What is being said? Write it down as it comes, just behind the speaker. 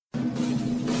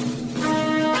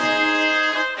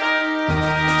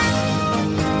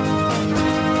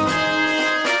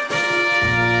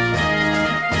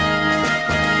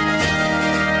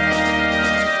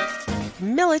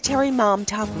Military Mom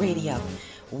Talk Radio.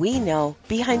 We know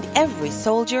behind every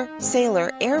soldier,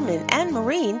 sailor, airman, and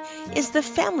Marine is the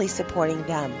family supporting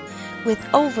them. With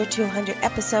over 200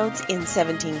 episodes in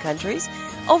 17 countries,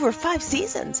 over 5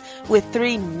 seasons, with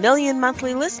 3 million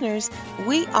monthly listeners,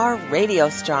 we are radio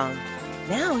strong.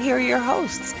 Now here are your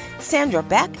hosts, Sandra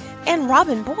Beck and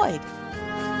Robin Boyd.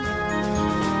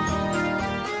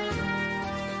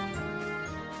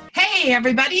 Hey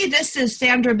everybody, this is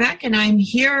Sandra Beck and I'm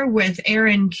here with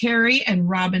Erin Carey and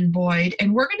Robin Boyd,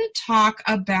 and we're going to talk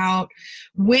about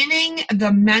winning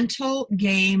the mental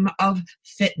game of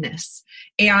fitness.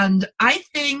 And I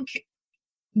think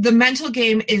the mental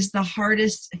game is the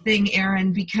hardest thing,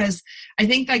 Erin, because I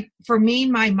think, like, for me,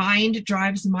 my mind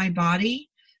drives my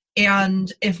body,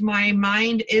 and if my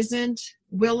mind isn't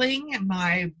willing,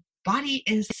 my body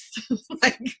is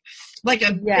like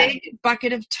a big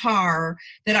bucket of tar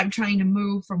that I'm trying to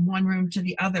move from one room to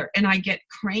the other. And I get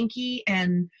cranky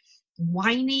and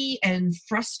whiny and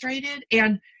frustrated,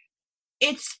 and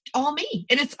it's all me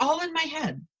and it's all in my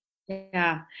head.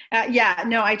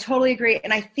 No, I totally agree.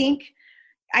 And I think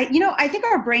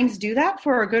our brains do that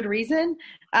for a good reason.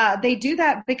 They do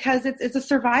that because it's a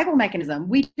survival mechanism.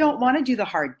 We don't want to do the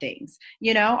hard things.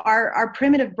 You know, our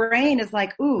primitive brain is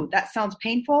like, ooh, that sounds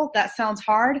painful. That sounds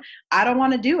hard. I don't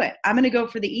want to do it. I'm going to go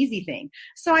for the easy thing.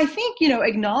 So I think,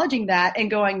 acknowledging that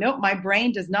and going, nope, my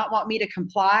brain does not want me to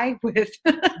comply with,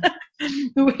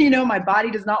 my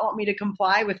body does not want me to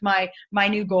comply with my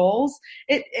new goals.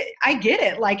 I get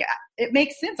it. Like, it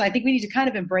makes sense. I think we need to kind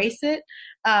of embrace it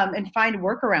and find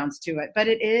workarounds to it. But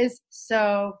it is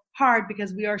so hard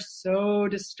because we are so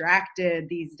distracted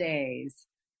these days.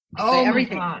 Oh my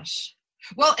gosh.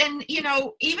 Well, and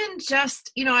even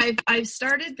just, I've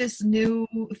started this new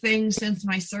thing since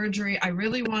my surgery. I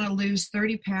really want to lose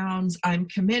 30 pounds. I'm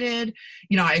committed.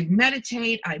 I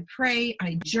meditate, I pray,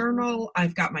 I journal.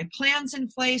 I've got my plans in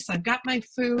place. I've got my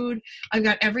food. I've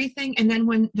got everything. And then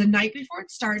when the night before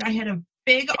it started, I had a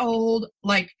big old,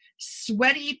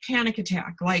 sweaty panic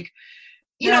attack. Like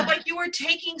you were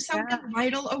taking something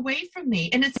vital away from me.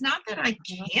 And it's not that I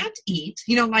can't eat,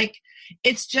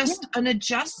 it's just an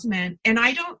adjustment. And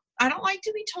I don't like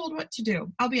to be told what to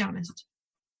do. I'll be honest.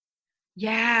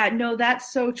 Yeah, no,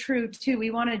 that's so true too.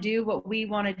 We want to do what we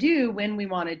want to do when we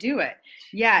want to do it.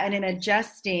 Yeah. And in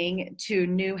adjusting to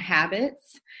new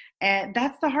habits, and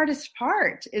that's the hardest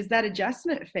part, is that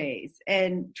adjustment phase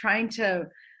and trying to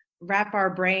wrap our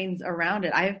brains around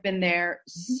it. I've been there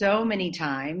so many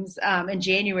times. In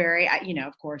January,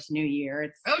 of course, New Year,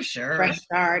 it's fresh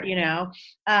start,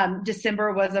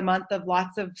 December was a month of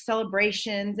lots of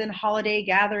celebrations and holiday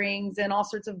gatherings and all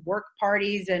sorts of work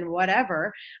parties and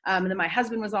whatever. And then my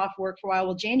husband was off work for a while.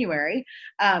 Well, January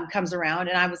comes around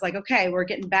and I was like, okay, we're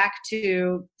getting back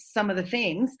to some of the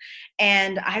things.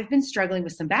 And I've been struggling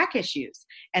with some back issues,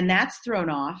 and that's thrown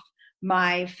off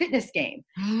my fitness game.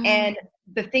 And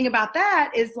the thing about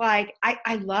that is,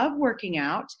 I love working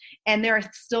out and there are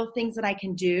still things that I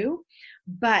can do,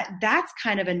 but that's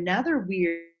kind of another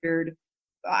weird,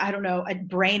 a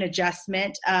brain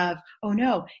adjustment of, oh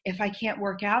no, if I can't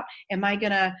work out, am I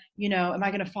gonna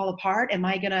fall apart? Am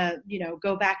I gonna,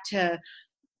 go back to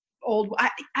old?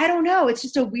 I don't know. It's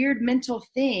just a weird mental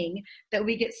thing that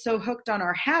we get so hooked on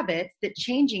our habits that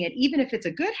changing it, even if it's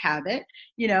a good habit,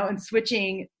 and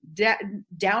switching,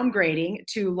 downgrading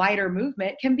to lighter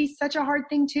movement can be such a hard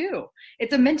thing too.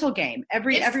 It's a mental game.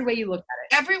 Every way you look at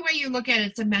it. Every way you look at it,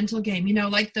 it's a mental game.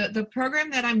 Like the program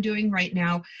that I'm doing right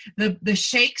now, the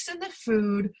shakes and the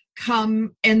food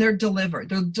come and they're delivered.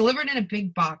 They're delivered in a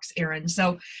big box, Erin.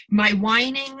 So my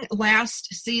whining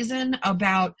last season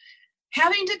about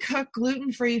having to cook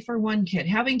gluten-free for one kid,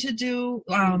 having to do,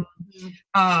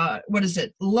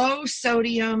 low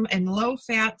sodium and low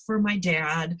fat for my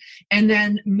dad. And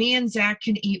then me and Zach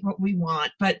can eat what we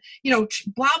want. But,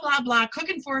 blah, blah, blah,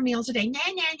 cooking 4 meals a day.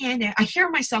 Nah. I hear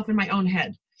myself in my own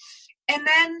head. And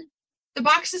then the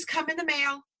boxes come in the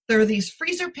mail. There are these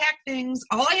freezer-packed things.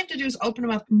 All I have to do is open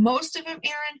them up. Most of them,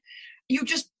 Erin, you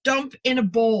just dump in a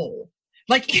bowl.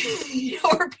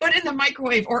 Or put in the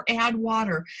microwave or add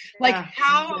water.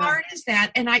 How hard is that?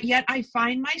 And yet I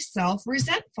find myself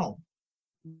resentful.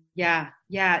 Yeah.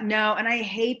 No. And I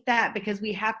hate that because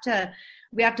we have to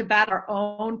battle our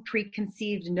own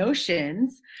preconceived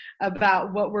notions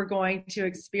about what we're going to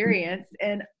experience.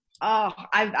 And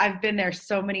I've been there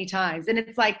so many times. And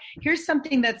it's like, here's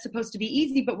something that's supposed to be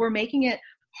easy, but we're making it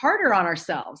harder on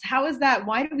ourselves. How is that?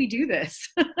 Why do we do this?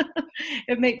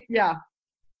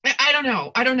 I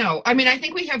don't know. I mean, I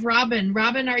think we have Robin.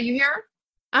 Robin, are you here?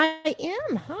 I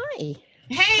am. Hi.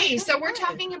 Hey, so we're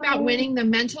talking about winning the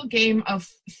mental game of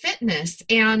fitness.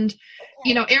 And,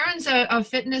 Erin's a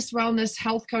fitness, wellness,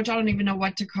 health coach. I don't even know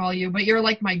what to call you, but you're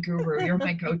like my guru. You're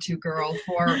my go-to girl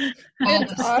for all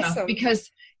this stuff because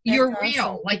you're real.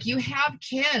 Awesome. Like you have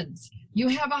kids, you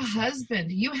have a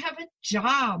husband, you have a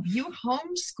job, you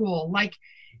homeschool. Like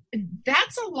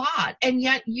that's a lot. And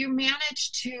yet you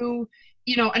manage to,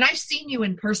 and I've seen you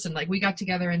in person. Like we got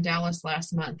together in Dallas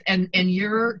last month and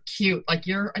you're cute. Like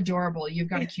you're adorable. You've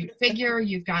got a cute figure.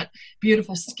 You've got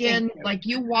beautiful skin. Like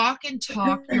you walk and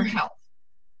talk your health.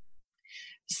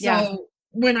 So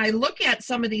when I look at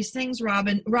some of these things, Rob,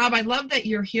 I love that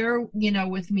you're here,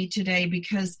 with me today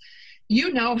because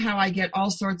you know how I get all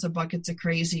sorts of buckets of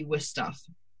crazy with stuff.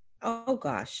 Oh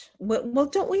gosh. Well,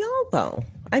 don't we all though?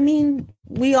 I mean,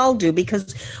 we all do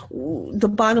because the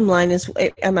bottom line is,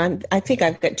 I think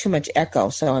I've got too much echo,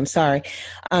 so I'm sorry.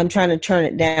 I'm trying to turn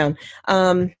it down.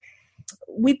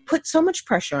 We put so much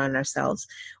pressure on ourselves.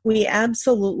 We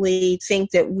absolutely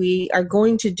think that we are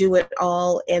going to do it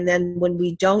all. And then when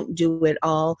we don't do it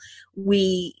all,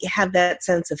 we have that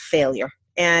sense of failure.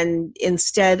 And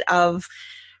instead of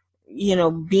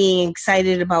being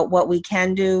excited about what we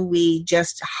can do, we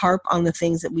just harp on the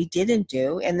things that we didn't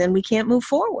do, and then we can't move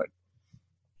forward.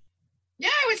 Yeah,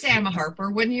 I would say I'm a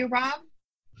harper, wouldn't you, Rob?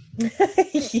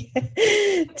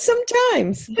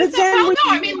 Sometimes. But I'm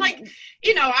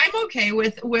okay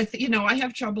with, I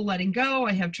have trouble letting go.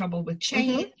 I have trouble with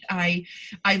change. Mm-hmm.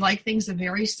 I like things a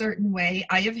very certain way.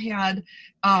 I have had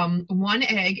 1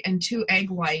 egg and 2 egg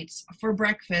whites for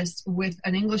breakfast with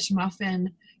an English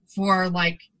muffin for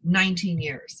like 19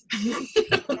 years.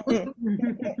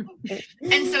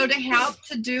 And so to have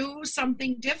to do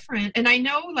something different, and I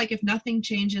know like if nothing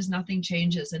changes, nothing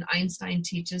changes. And Einstein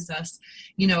teaches us,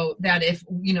 that if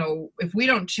we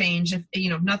don't change, if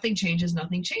nothing changes,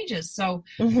 nothing changes. So,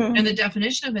 and the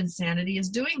definition of insanity is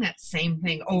doing that same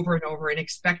thing over and over and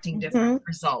expecting different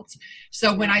results.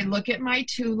 So when I look at my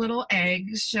 2 little egg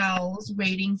shells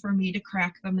waiting for me to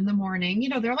crack them in the morning,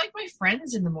 they're like my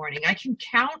friends in the morning. I can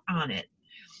count on it.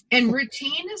 And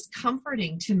routine is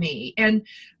comforting to me. And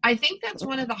I think that's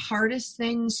one of the hardest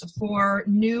things for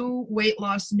new weight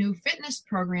loss, new fitness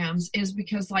programs is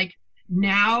because like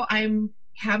now I'm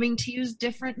having to use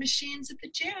different machines at the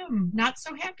gym. Not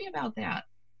so happy about that.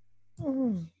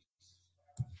 What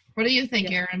do you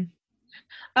think, Erin?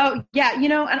 Oh, yeah.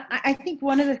 And I think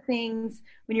one of the things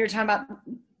when you're talking about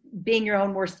being your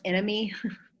own worst enemy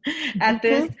at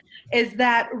this is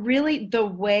that really the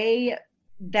way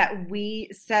that we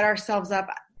set ourselves up,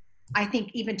 I think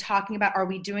even talking about, are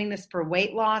we doing this for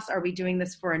weight loss? Are we doing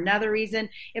this for another reason?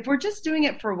 If we're just doing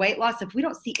it for weight loss, if we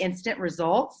don't see instant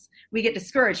results, we get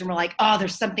discouraged and we're like, oh,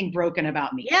 there's something broken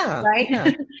about me. Yeah. Right.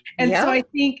 Yeah. And so I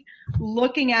think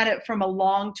looking at it from a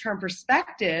long-term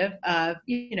perspective of,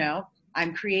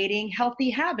 I'm creating healthy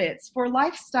habits for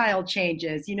lifestyle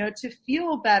changes, to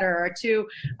feel better or to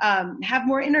have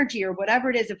more energy or whatever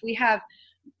it is.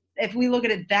 If we look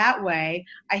at it that way,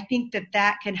 I think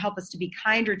that can help us to be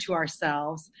kinder to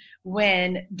ourselves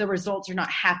when the results are not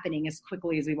happening as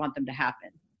quickly as we want them to happen.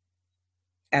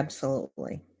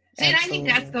 Absolutely. See, and I think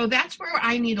that's where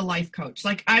I need a life coach.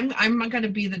 Like I'm going to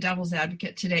be the devil's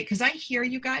advocate today because I hear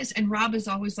you guys, and Rob is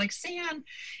always like, San,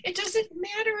 it doesn't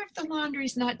matter if the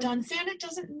laundry's not done. San, it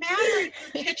doesn't matter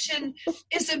if your kitchen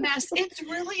is a mess. It's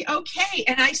really okay.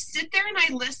 And I sit there and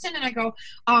I listen and I go,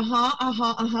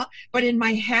 But in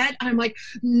my head, I'm like,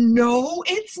 no,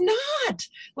 it's not.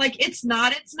 Like, it's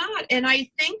not. And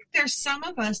I think there's some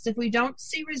of us, if we don't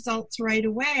see results right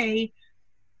away,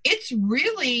 it's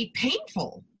really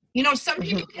painful. Some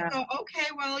people can go, okay,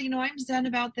 well, I'm Zen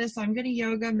about this. I'm going to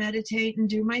yoga, meditate, and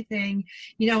do my thing.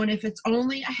 And if it's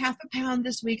only a half a pound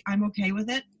this week, I'm okay with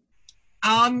it.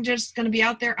 I'm just going to be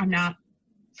out there. I'm not.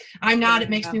 It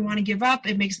makes me want to give up.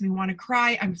 It makes me want to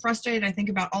cry. I'm frustrated. I think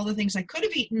about all the things I could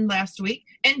have eaten last week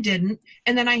and didn't.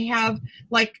 And then I have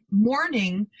like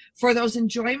mourning for those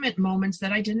enjoyment moments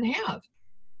that I didn't have.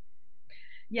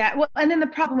 Yeah. Well, and then the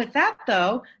problem with that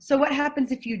though, so what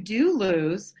happens if you do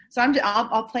lose? So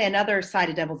I'll play another side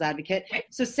of devil's advocate.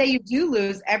 So say you do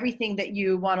lose everything that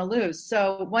you want to lose.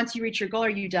 So once you reach your goal, are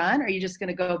you done? Are you just going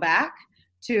to go back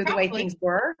to the way things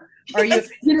were? Are you,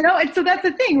 and so that's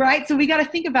the thing, right? So we got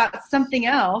to think about something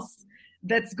else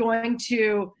that's going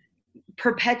to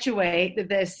perpetuate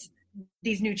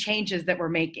these new changes that we're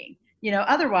making.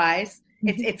 Otherwise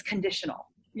it's conditional.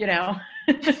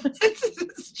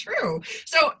 It's true.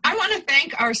 So I want to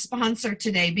thank our sponsor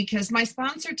today because my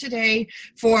sponsor today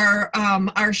for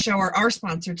our show, or our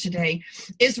sponsor today,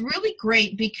 is really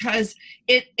great because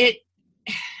it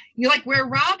where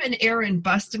Rob and Erin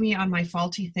busted me on my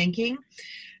faulty thinking,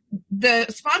 the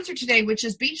sponsor today, which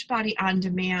is Beachbody On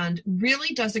Demand,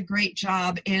 really does a great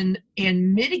job in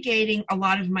mitigating a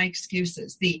lot of my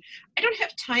excuses. I don't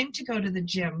have time to go to the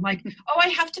gym. Like, oh, I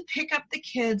have to pick up the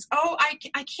kids. Oh,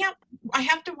 I can't, I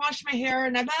have to wash my hair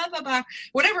and blah, blah, blah.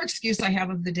 Whatever excuse I have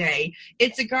of the day,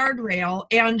 it's a guardrail.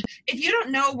 And if you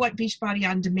don't know what Beachbody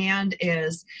On Demand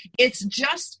is, it's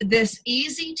just this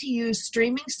easy to use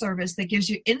streaming service that gives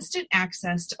you instant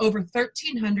access to over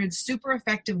 1,300 super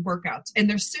effective workouts. And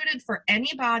they're suited for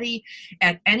anybody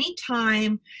at any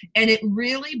time. And it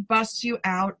really busts you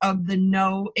out of the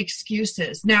no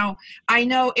excuses. Now, I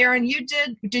know, Erin,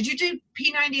 did you do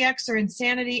P90X or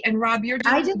Insanity? And Rob, you're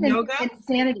doing yoga? I did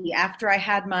Insanity after I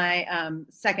had my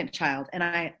second child, and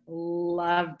I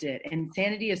loved it.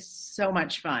 Insanity is so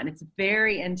much fun. It's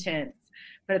very intense,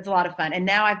 but it's a lot of fun. And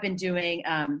now I've been doing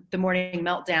the Morning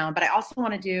Meltdown, but I also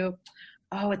want to do,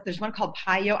 there's one called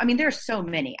Payo. I mean, there's so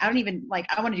many. I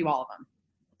want to do all of them.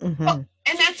 Mm-hmm. Well,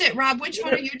 and that's it, Rob. Which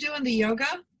one are you doing, the yoga?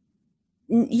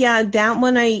 Yeah, that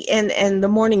one and the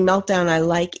Morning Meltdown I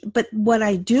like. But what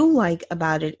I do like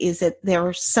about it is that there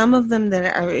are some of them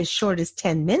that are as short as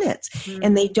 10 minutes,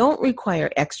 and they don't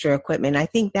require extra equipment. I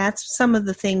think that's some of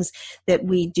the things that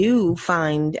we do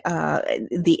find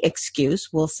the excuse.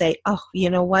 We'll say, oh, you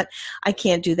know what? I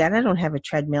can't do that. I don't have a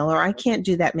treadmill, or I can't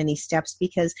do that many steps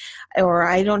or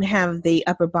I don't have the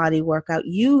upper body workout.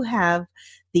 You have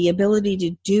the ability to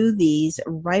do these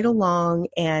right along,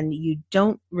 and you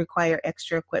don't require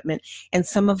extra equipment. And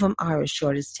some of them are as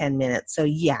short as 10 minutes. So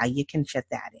yeah, you can fit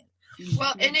that in.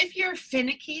 Well, and if you're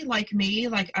finicky like me,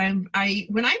 like when I'm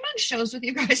on shows with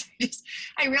you guys,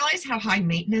 I realize how high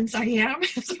maintenance I am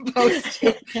as opposed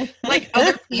to like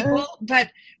other people.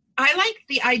 But I like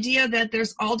the idea that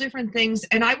there's all different things,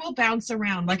 and I will bounce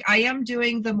around. Like, I am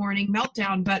doing the Morning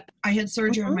Meltdown, but I had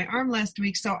surgery on my arm last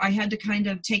week, so I had to kind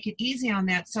of take it easy on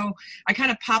that. So I kind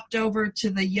of popped over to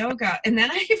the yoga, and then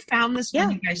I found this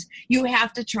one, you guys. You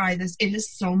have to try this. It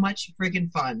is so much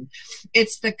friggin' fun.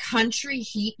 It's the Country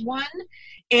Heat one,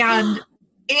 and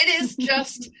it is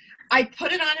just... I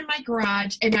put it on in my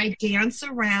garage and I dance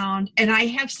around, and I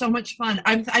have so much fun.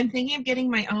 I'm thinking of getting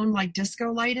my own like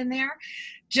disco light in there,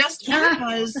 just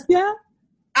because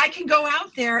I can go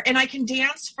out there and I can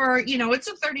dance for, it's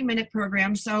a 30-minute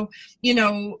program. So,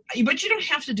 but you don't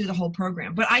have to do the whole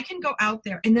program, but I can go out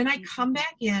there and then I come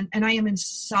back in and I am in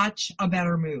such a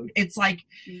better mood. It's like,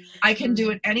 I can do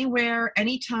it anywhere,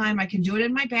 anytime. I can do it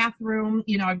in my bathroom.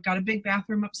 I've got a big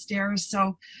bathroom upstairs.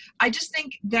 So I just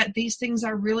think that these things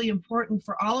are really important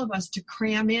for all of us to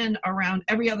cram in around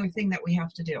every other thing that we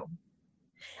have to do.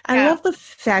 I love the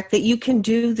fact that you can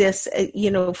do this,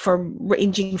 for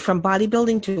ranging from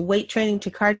bodybuilding to weight training to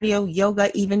cardio,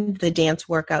 yoga, even the dance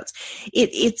workouts.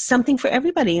 It's something for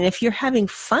everybody. And if you're having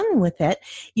fun with it,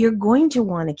 you're going to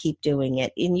want to keep doing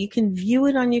it. And you can view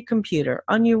it on your computer,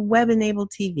 on your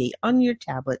web-enabled TV, on your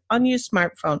tablet, on your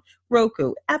smartphone,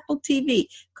 Roku, Apple TV,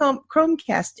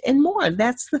 Chromecast, and more.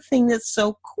 That's the thing that's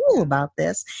so cool about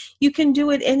this. You can do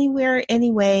it anywhere,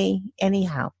 anyway,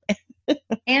 anyhow.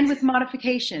 And with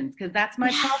modifications, because that's my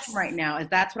problem right now, is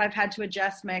that's what I've had to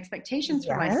adjust my expectations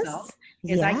for myself,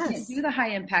 is I can't do the high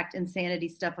impact Insanity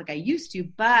stuff like I used to,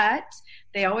 but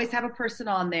they always have a person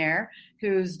on there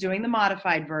who's doing the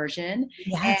modified version,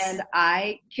 and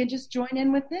I can just join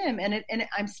in with them, and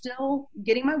I'm still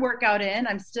getting my workout in,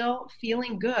 I'm still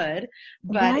feeling good,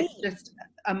 but it's just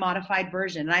a modified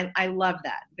version. And I love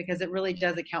that, because it really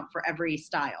does account for every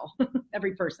style,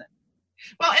 every person.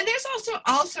 Well, and there's also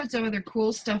all sorts of other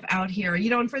cool stuff out here,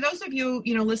 and for those of you,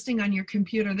 listening on your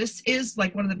computer, this is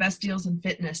like one of the best deals in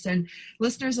fitness, and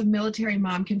listeners of Military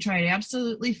Mom can try it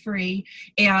absolutely free.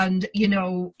 And,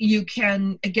 you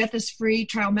can get this free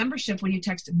trial membership when you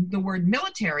text the word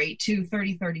military to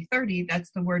 303030. That's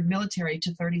the word military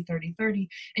to 303030.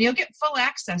 And you'll get full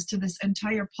access to this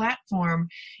entire platform.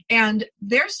 And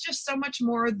there's just so much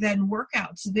more than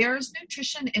workouts. There's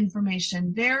nutrition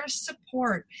information. There's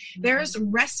support. There's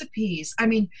recipes. I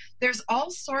mean, there's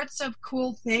all sorts of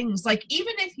cool things. Like,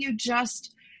 even if you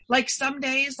just, like, some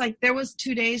days, like there was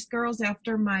 2 days, girls,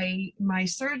 after my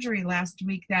surgery last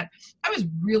week, that I was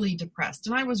really depressed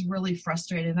and I was really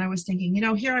frustrated. And I was thinking,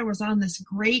 here I was on this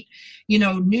great,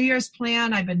 New Year's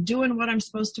plan. I've been doing what I'm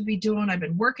supposed to be doing. I've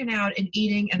been working out and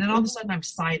eating. And then all of a sudden I'm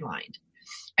sidelined.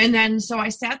 And then, so I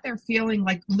sat there feeling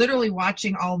like literally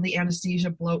watching all the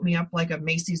anesthesia bloat me up like a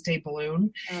Macy's Day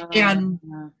balloon. And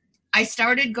I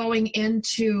started going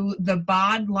into the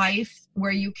BOD Life,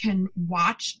 where you can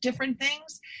watch different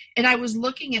things. And I was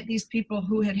looking at these people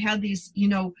who had these,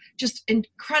 just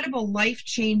incredible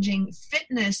life-changing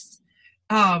fitness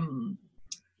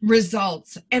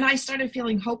results, and I started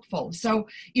feeling hopeful. So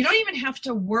you don't even have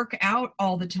to work out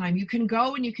all the time. You can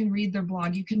go and you can read their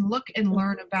blog. You can look and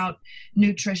learn about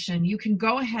nutrition. You can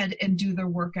go ahead and do their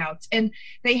workouts. And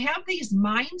they have these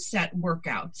mindset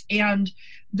workouts, and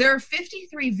there are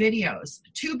 53 videos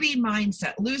to be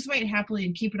mindset, lose weight happily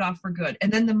and keep it off for good.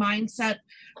 And then the mindset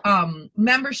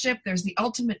membership, there's the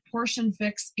ultimate portion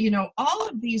fix, all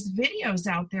of these videos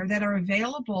out there that are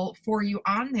available for you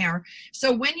on there.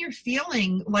 So when you're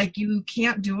feeling like you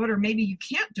can't do it, or maybe you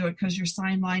can't do it because you're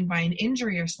sidelined by an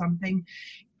injury or something,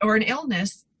 or an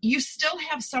illness, you still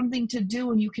have something to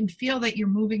do, and you can feel that you're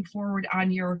moving forward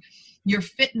on your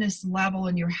fitness level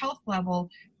and your health level,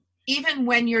 even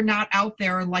when you're not out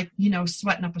there like,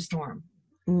 sweating up a storm.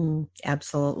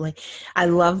 Absolutely. I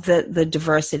love the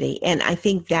diversity. And I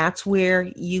think that's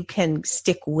where you can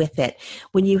stick with it.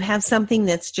 When you have something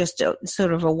that's just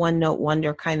sort of a one-note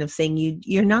wonder kind of thing,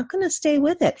 you're not going to stay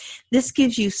with it. This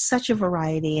gives you such a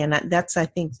variety. And that's, I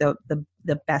think, the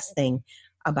best thing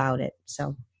about it.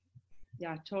 So.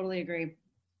 Yeah, totally agree.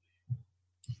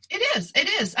 It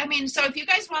is. I mean, so if you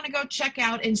guys want to go check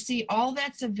out and see all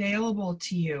that's available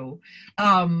to you,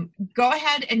 go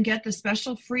ahead and get the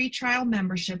special free trial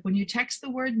membership. When you text the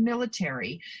word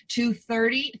military to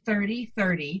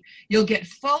 303030, you'll get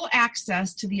full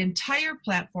access to the entire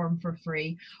platform for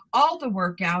free. All the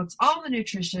workouts, all the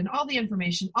nutrition, all the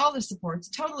information, all the supports,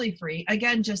 totally free.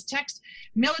 Again, just text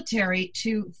military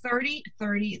to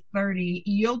 303030.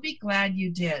 You'll be glad you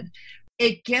did.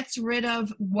 It gets rid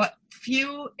of what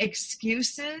few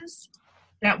excuses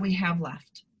that we have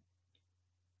left.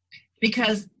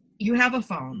 Because you have a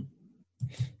phone.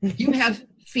 You have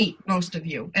feet, most of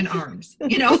you, and arms.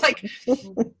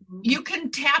 You can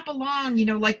tap along,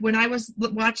 like when I was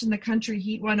watching the Country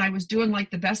Heat one, I was doing like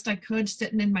the best I could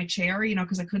sitting in my chair,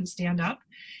 because I couldn't stand up.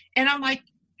 And I'm like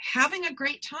having a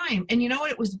great time. And you know what?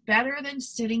 It was better than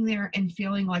sitting there and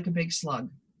feeling like a big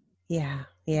slug.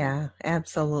 Yeah,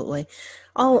 absolutely.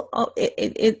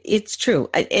 It's true.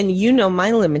 And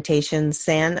my limitations,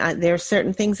 San. There are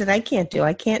certain things that I can't do.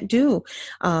 I can't do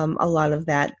a lot of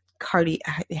that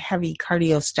heavy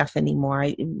cardio stuff anymore.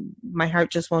 My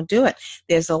heart just won't do it.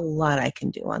 There's a lot I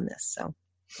can do on this, so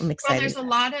I'm excited. Well, there's a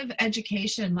lot of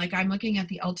education. Like I'm looking at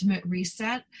the Ultimate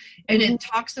Reset, and it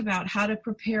talks about how to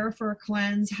prepare for a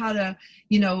cleanse, how to,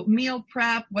 meal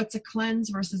prep, what's a cleanse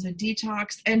versus a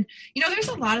detox. And, there's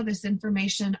a lot of this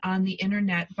information on the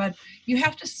internet, but you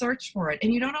have to search for it,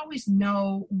 and you don't always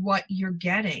know what you're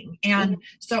getting. And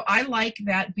so I like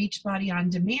that Beachbody On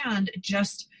Demand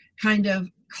just kind of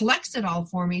collects it all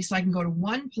for me so I can go to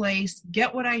one place,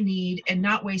 get what I need, and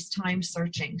not waste time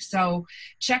searching. So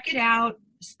check it out.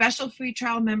 Special free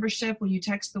trial membership when you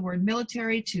text the word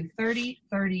military to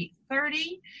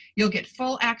 303030. You'll get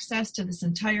full access to this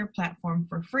entire platform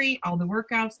for free. All the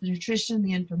workouts, the nutrition,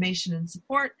 the information, and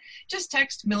support. Just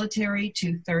text military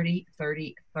to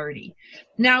 303030.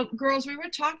 Now, girls, we were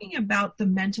talking about the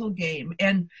mental game.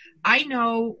 And I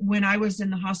know when I was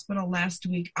in the hospital last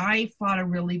week, I fought a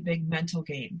really big mental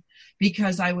game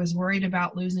because I was worried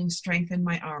about losing strength in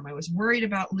my arm. I was worried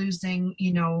about losing,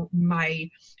 my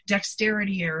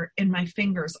dexterity in my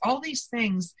fingers, all these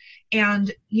things.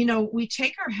 And, we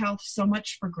take our health so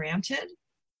much for granted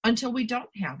until we don't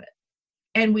have it.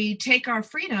 And we take our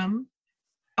freedom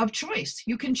of choice.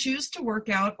 You can choose to work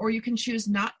out or you can choose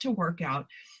not to work out.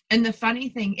 And the funny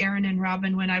thing, Erin and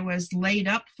Robin, when I was laid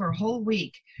up for a whole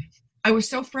week, I was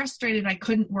so frustrated I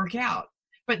couldn't work out.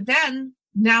 But then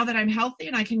now that I'm healthy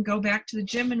and I can go back to the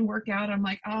gym and work out, I'm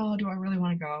like, oh, do I really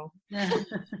want to go?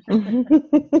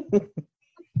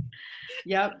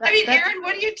 Yep. Erin,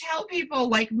 what do you tell people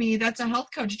like me that's a health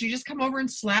coach? Do you just come over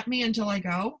and slap me until I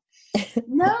go?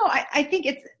 No, I think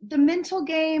it's the mental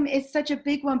game is such a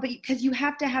big one, but because you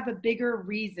have to have a bigger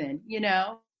reason,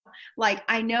 like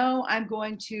I know I'm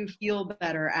going to feel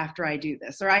better after I do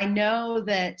this, or I know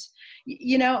that,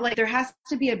 like there has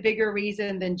to be a bigger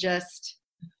reason than just,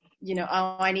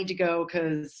 oh, I need to go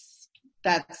because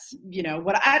that's,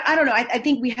 what I don't know. I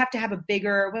think we have to have a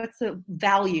bigger, what's the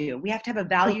value? We have to have a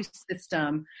value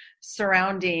system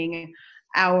surrounding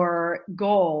our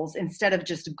goals instead of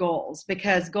just goals,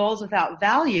 because goals without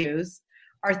values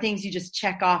are things you just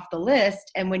check off the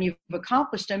list. And when you've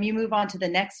accomplished them, you move on to the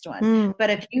next one. But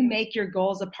if you make your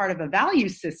goals a part of a value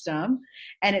system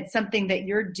and it's something that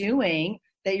you're doing,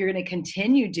 that you're going to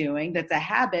continue doing, that's a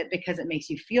habit because it makes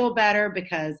you feel better,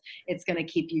 because it's going to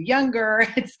keep you younger,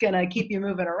 it's going to keep you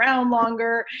moving around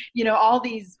longer, all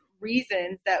these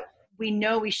reasons that we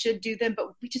know we should do them, but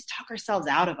we just talk ourselves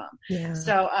out of them. Yeah.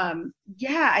 So,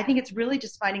 I think it's really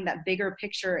just finding that bigger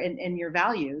picture in your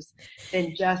values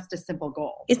than just a simple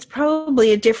goal. It's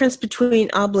probably a difference between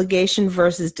obligation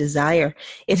versus desire.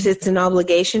 If it's an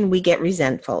obligation, we get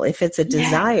resentful. If it's a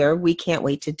desire, we can't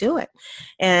wait to do it.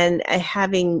 And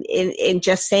in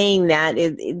just saying that,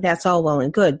 that's all well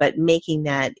and good, but making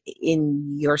that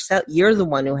in yourself, you're the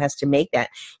one who has to make that.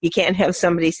 You can't have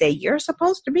somebody say, you're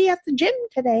supposed to be at the gym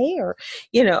today, or,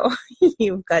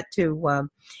 you've got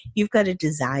to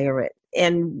desire it.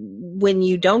 And when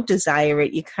you don't desire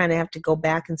it, you kind of have to go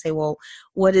back and say, well,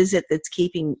 what is it that's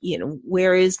keeping,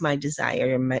 where is my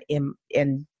desire,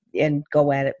 and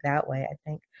go at it that way, I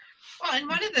think. Well, and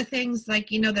one of the things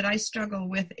that I struggle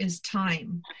with is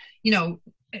time.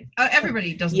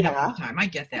 Everybody doesn't have time. I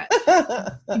get that.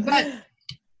 But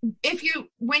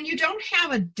when you don't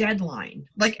have a deadline,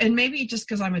 and maybe just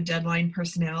because I'm a deadline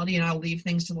personality and I'll leave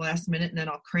things to the last minute and then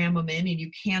I'll cram them in, and you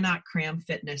cannot cram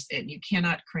fitness in, you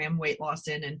cannot cram weight loss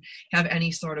in and have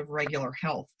any sort of regular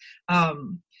health.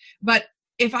 But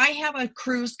if I have a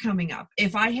cruise coming up,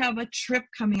 if I have a trip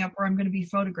coming up where I'm going to be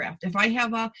photographed, if I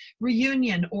have a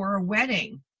reunion or a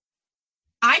wedding,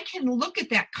 I can look at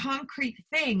that concrete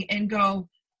thing and go,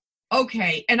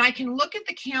 okay, and I can look at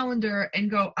the calendar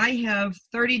and go, I have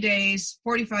 30 days,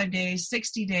 45 days,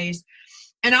 60 days,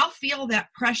 and I'll feel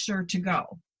that pressure to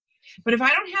go. But if I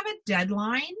don't have a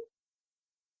deadline,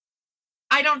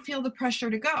 I don't feel the pressure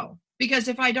to go. Because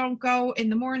if I don't go in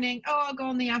the morning, I'll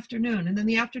go in the afternoon, and then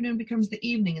the afternoon becomes the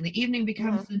evening, and the evening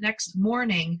becomes the next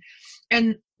morning.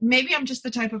 And maybe I'm just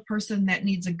the type of person that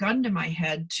needs a gun to my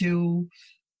head to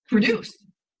produce.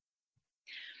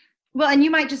 Well, and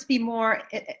you might just be more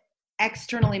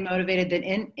externally motivated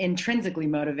than intrinsically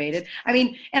motivated. I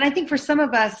mean, and I think for some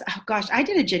of us, I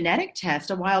did a genetic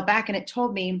test a while back, and it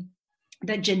told me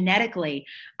that genetically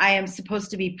I am supposed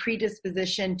to be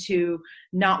predispositioned to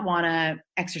not want to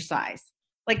exercise.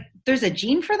 Like, there's a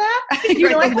gene for that?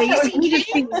 You're like, lazy.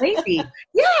 Just being lazy.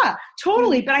 Yeah,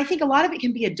 totally. But I think a lot of it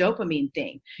can be a dopamine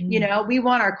thing. Mm-hmm. We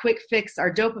want our quick fix,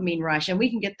 our dopamine rush, and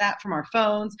we can get that from our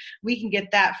phones. We can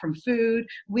get that from food.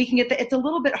 We can get that. It's a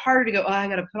little bit harder to go, I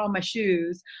got to put on my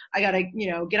shoes. I got to,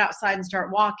 get outside and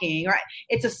start walking. Right?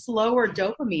 It's a slower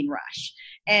dopamine rush.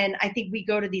 And I think we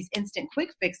go to these instant quick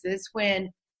fixes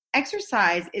when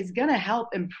exercise is going to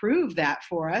help improve that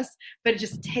for us, but it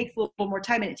just takes a little more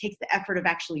time, and it takes the effort of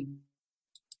actually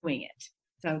doing it.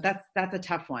 So that's a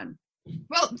tough one.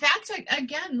 Well, that's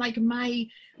again, like my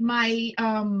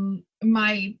one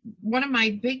of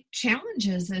my big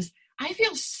challenges is I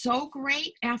feel so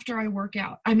great after I work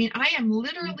out. I mean, I am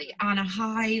literally on a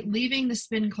high, leaving the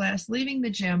spin class, leaving the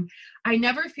gym. I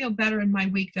never feel better in my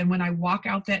week than when I walk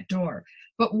out that door.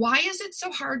 But why is it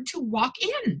so hard to walk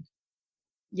in?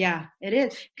 Yeah, it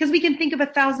is. Because we can think of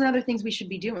 1,000 other things we should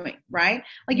be doing, right?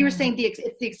 Like you were saying, it's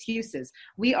the excuses.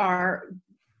 We are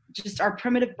just, our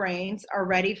primitive brains are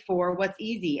ready for what's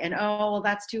easy. And,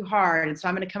 that's too hard. And so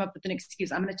I'm going to come up with an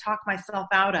excuse. I'm going to talk myself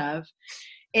out of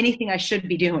anything I should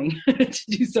be doing to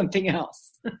do something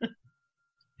else.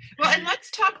 Well, and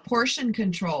let's talk portion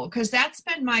control, because that's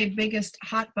been my biggest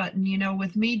hot button,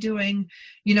 with me doing,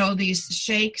 these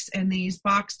shakes and these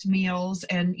boxed meals.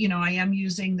 And, I am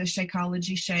using the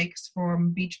Shakeology shakes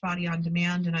from Beachbody On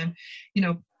Demand. And I'm,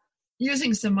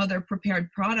 using some other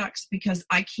prepared products because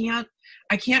I can't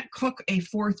cook a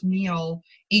fourth meal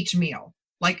each meal.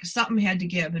 Like, something had to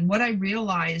give. And what I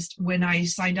realized when I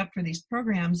signed up for these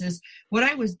programs is what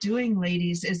I was doing,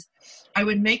 ladies, is I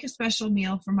would make a special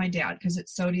meal for my dad because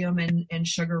it's sodium and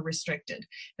sugar restricted.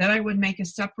 Then I would make a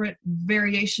separate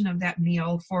variation of that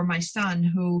meal for my son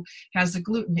who has a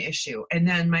gluten issue. And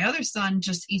then my other son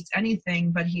just eats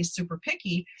anything, but he's super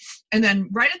picky. And then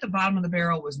right at the bottom of the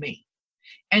barrel was me.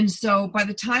 And so by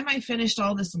the time I finished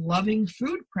all this loving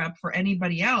food prep for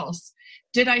anybody else,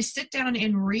 did I sit down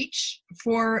and reach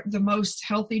for the most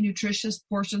healthy, nutritious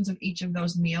portions of each of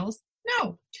those meals?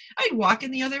 No. I'd walk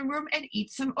in the other room and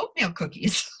eat some oatmeal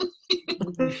cookies.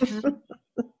 And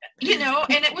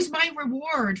it was my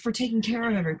reward for taking care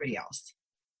of everybody else.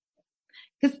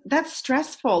 Because that's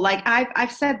stressful. Like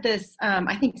I've said this,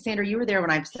 I think, Sandra, you were there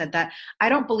when I've said that. I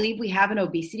don't believe we have an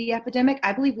obesity epidemic.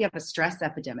 I believe we have a stress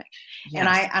epidemic.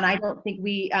 Yes. And I don't think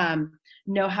we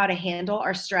know how to handle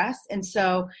our stress. And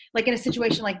so, like, in a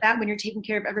situation like that, when you're taking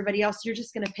care of everybody else, you're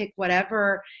just going to pick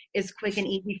whatever is quick and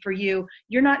easy for you.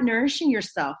 You're not nourishing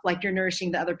yourself like you're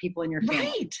nourishing the other people in your family.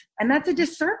 Right. And that's a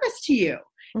disservice to you.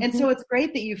 Mm-hmm. And so it's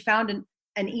great that you found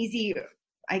an easy,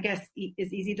 I guess,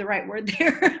 is easy the right word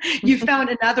there? You found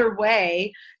another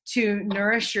way to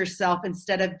nourish yourself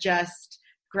instead of just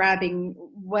grabbing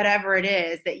whatever it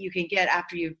is that you can get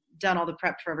after you've done all the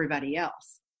prep for everybody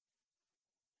else.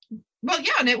 Well,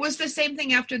 yeah, and it was the same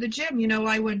thing after the gym.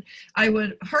 I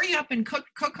would hurry up and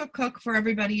cook for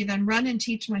everybody, then run and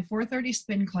teach my 4:30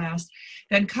 spin class,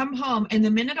 then come home, and the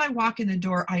minute I walk in the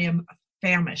door, I am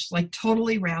famished, like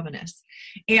totally ravenous.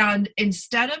 And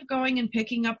instead of going and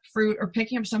picking up fruit or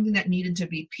picking up something that needed to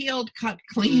be peeled, cut,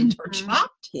 cleaned, or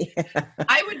chopped,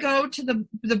 I would go to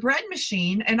the bread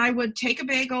machine and I would take a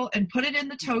bagel and put it in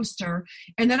the toaster,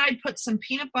 and then I'd put some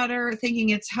peanut butter, thinking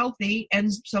it's healthy,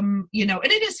 and some, and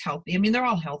it is healthy. I mean, they're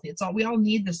all healthy. We all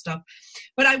need this stuff.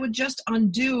 But I would just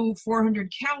undo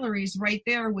 400 calories right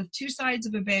there with 2 sides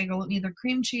of a bagel and either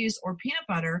cream cheese or peanut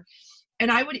butter.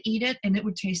 And I would eat it, and it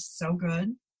would taste so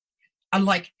good. I'm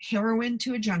like heroin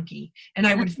to a junkie. And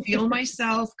I would feel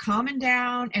myself calming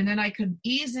down, and then I could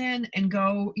ease in and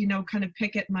go, kind of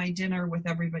pick at my dinner with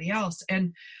everybody else.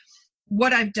 And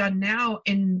what I've done now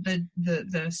in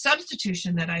the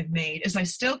substitution that I've made is I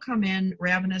still come in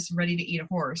ravenous, ready to eat a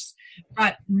horse.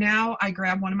 But now I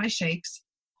grab one of my shakes,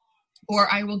 or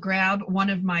I will grab one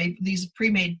of these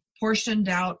pre-made portioned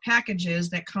out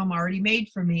packages that come already made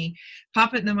for me,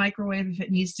 pop it in the microwave if it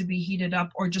needs to be heated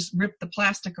up, or just rip the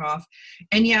plastic off.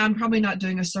 And yeah, I'm probably not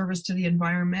doing a service to the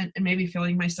environment and maybe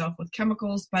filling myself with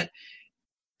chemicals, but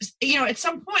at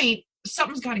some point,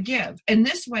 something's got to give. And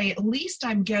this way, at least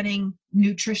I'm getting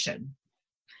nutrition.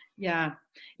 Yeah.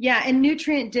 Yeah. And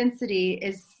nutrient density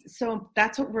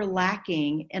that's what we're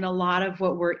lacking in a lot of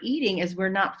what we're eating, is we're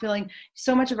not feeling,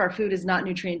 so much of our food is not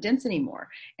nutrient dense anymore.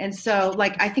 And so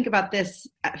I think about this,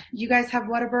 you guys have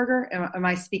Whataburger? Am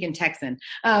I speaking Texan?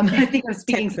 I think I'm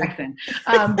speaking Texan.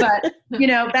 But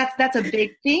that's a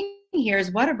big thing here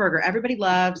is Whataburger. Everybody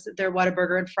loves their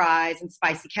Whataburger and fries and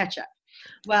spicy ketchup.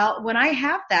 Well, when I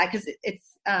have that, because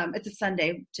it's a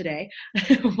Sunday today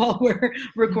while we're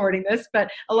recording this, but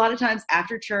a lot of times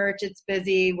after church, it's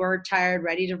busy, we're tired,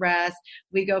 ready to rest,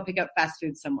 we go pick up fast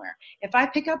food somewhere. If I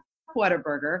pick up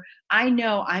Whataburger, I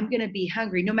know I'm going to be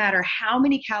hungry no matter how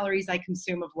many calories I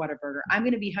consume of Whataburger. I'm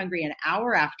going to be hungry an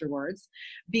hour afterwards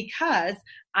because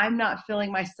I'm not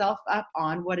filling myself up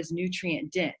on what is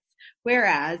nutrient dense.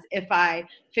 Whereas if I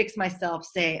fix myself,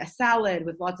 say, a salad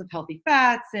with lots of healthy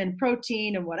fats and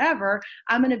protein and whatever,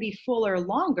 I'm going to be fuller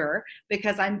longer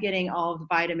because I'm getting all of the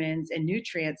vitamins and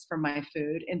nutrients from my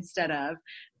food instead of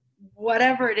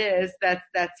whatever it is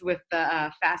that's with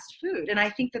the fast food. And I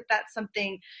think that's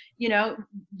something,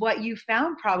 what you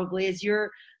found probably is you're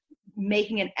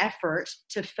making an effort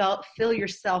to fill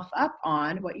yourself up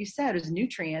on what you said is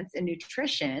nutrients and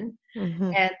nutrition.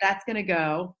 Mm-hmm. And that's going to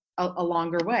go a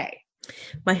longer way.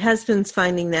 My husband's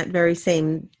finding that very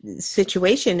same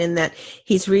situation in that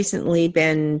he's recently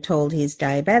been told he's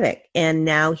diabetic, and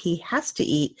now he has to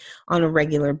eat on a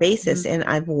regular basis. Mm-hmm. And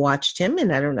I've watched him,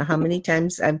 and I don't know how many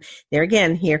times there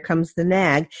again, here comes the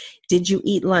nag. Did you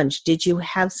eat lunch? Did you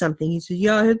have something? He said,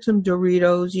 yeah, I had some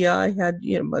Doritos. Yeah, I had,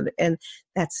 and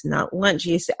that's not lunch.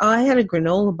 You say, oh, I had a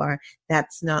granola bar.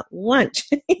 That's not lunch.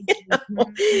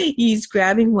 He's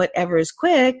grabbing whatever is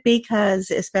quick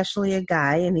because, especially a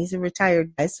guy, and he's a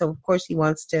retired guy, so of course he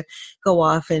wants to go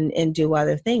off and do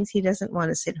other things. He doesn't want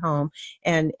to sit home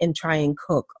and try and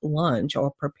cook lunch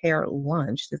or prepare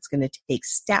lunch. That's going to take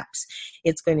steps.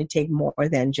 It's going to take more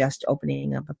than just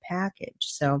opening up a package.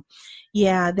 So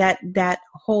yeah, that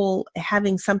whole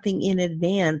having something in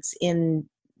advance in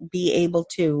be able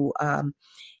to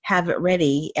have it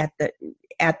ready at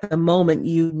the moment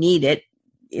you need it.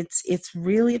 It's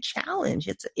really a challenge.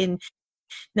 It's in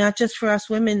not just for us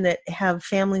women that have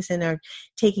families and are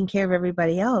taking care of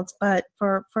everybody else, but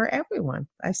for everyone.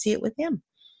 I see it with him.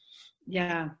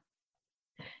 Yeah.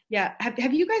 Yeah.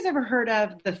 Have you guys ever heard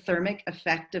of the thermic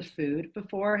effect of food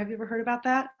before? Have you ever heard about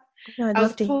that? No, I'd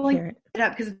love to hear it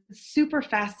up because it's super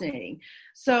fascinating.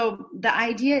 So the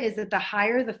idea is that the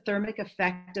higher the thermic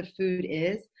effect of food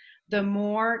is, the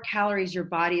more calories your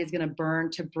body is going to burn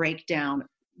to break down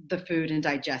the food and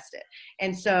digest it.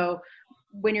 And so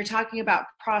when you're talking about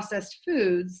processed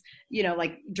foods,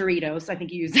 like Doritos, I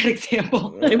think you used that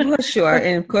example. Well, sure.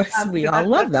 And of course, we all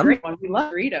love them. We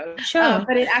love Doritos. Sure.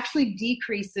 But it actually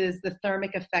decreases the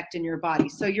thermic effect in your body.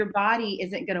 So your body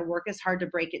isn't going to work as hard to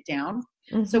break it down.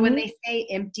 Mm-hmm. So when they say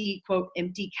empty, quote,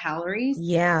 empty calories,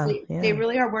 they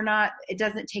really are. It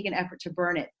doesn't take an effort to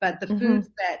burn it. But the foods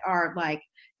that are like,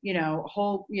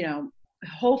 whole,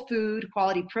 whole food,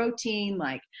 quality protein,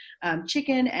 like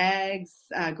chicken, eggs,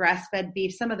 grass-fed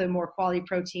beef, some of the more quality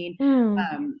protein,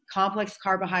 complex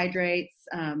carbohydrates,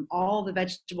 all the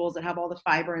vegetables that have all the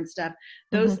fiber and stuff.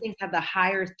 Those things have the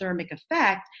higher thermic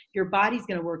effect. Your body's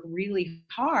going to work really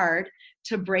hard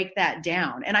to break that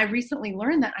down. And I recently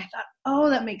learned that. I thought, oh,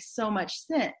 that makes so much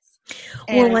sense.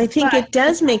 Well, I think it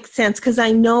does make sense, because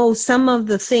I know some of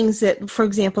the things that, for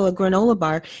example, a granola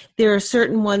bar, there are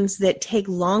certain ones that take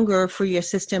longer for your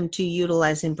system to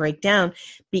utilize and break down,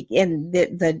 and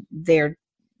they're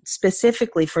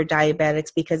specifically for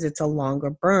diabetics because it's a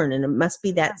longer burn, and it must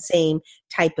be that same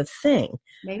type of thing.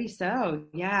 Maybe so,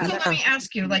 yeah. So let me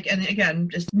ask you, like, and again,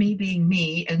 just me being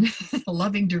me and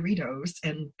loving Doritos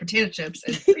and potato chips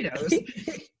and Fritos,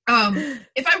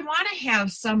 if I want to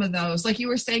have some of those, like you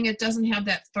were saying, it doesn't have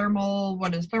that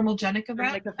thermogenic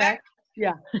effect?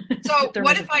 Yeah. So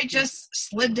what if I just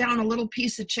slid down a little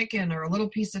piece of chicken or a little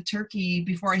piece of turkey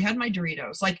before I had my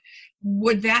Doritos? Like,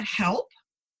 would that help?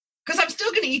 Because I'm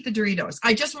still going to eat the Doritos.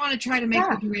 I just want to try to make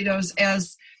the Doritos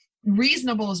as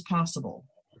reasonable as possible.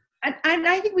 And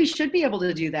I think we should be able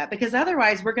to do that, because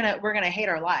otherwise we're gonna hate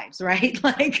our lives, right?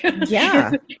 Like,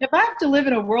 if I have to live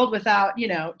in a world without,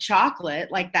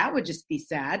 chocolate, like that would just be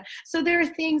sad. So there are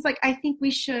things like, I think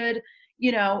we should,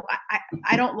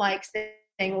 I don't like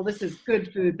saying, well, this is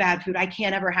good food, bad food, I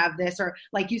can't ever have this, or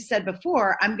like you said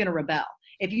before, I'm gonna rebel.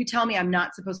 If you tell me I'm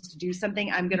not supposed to do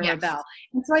something, I'm going to rebel.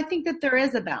 And so I think that there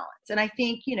is a balance. And I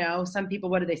think, some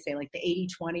people, what do they say? Like the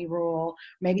 80-20 rule,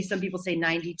 maybe some people say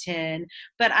 90-10,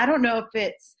 but I don't know if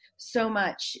it's so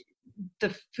much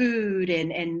the food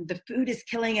and the food is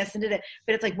killing us, but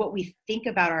it's like what we think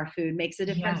about our food makes a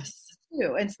difference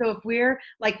too. And so if we're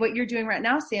like what you're doing right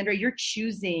now, Sandra, you're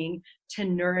choosing to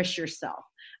nourish yourself.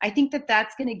 I think that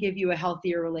that's going to give you a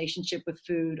healthier relationship with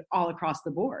food all across the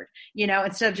board.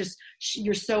 Instead of just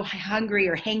you're so hungry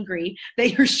or hangry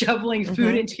that you're shoveling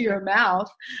food into your mouth.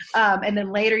 And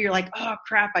then later you're like, oh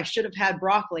crap, I should have had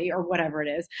broccoli or whatever it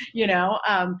is,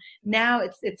 now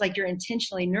it's like you're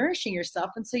intentionally nourishing yourself.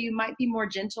 And so you might be more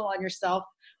gentle on yourself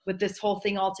with this whole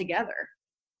thing altogether.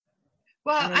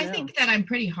 Well, I think that I'm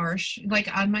pretty harsh, like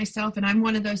on myself, and I'm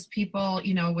one of those people,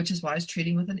 which is why I was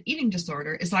treating with an eating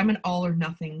disorder, is I'm an all or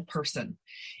nothing person.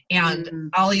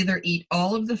 And I'll either eat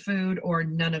all of the food or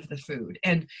none of the food.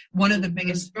 And one of the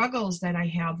biggest struggles that I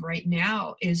have right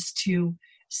now is to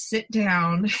sit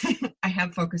down. I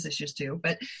have focus issues too,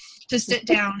 but to sit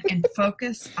down and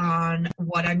focus on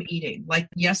what I'm eating. Like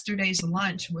yesterday's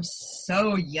lunch was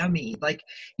so yummy. Like,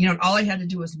 all I had to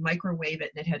do was microwave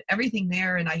it and it had everything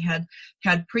there. And I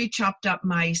had pre-chopped up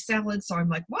my salad. So I'm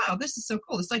like, wow, this is so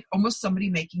cool. It's like almost somebody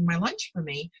making my lunch for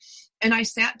me. And I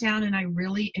sat down and I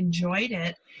really enjoyed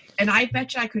it. And I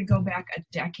bet you I could go back a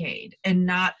decade and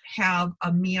not have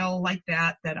a meal like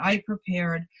that I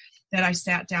prepared, that I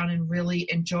sat down and really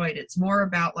enjoyed. It's more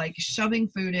about like shoving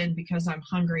food in because I'm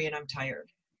hungry and I'm tired.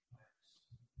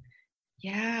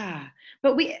 Yeah.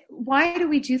 But why do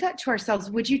we do that to ourselves?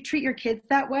 Would you treat your kids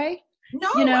that way? No,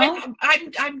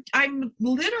 I'm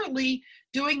literally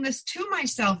doing this to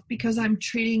myself because I'm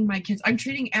treating my kids. I'm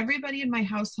treating everybody in my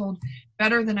household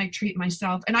better than I treat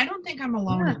myself. And I don't think I'm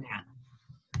alone in that.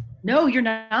 No, you're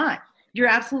not. You're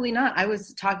absolutely not. I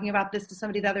was talking about this to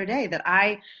somebody the other day, that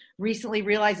I recently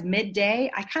realized midday,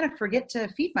 I kind of forget to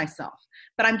feed myself,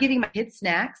 but I'm giving my kids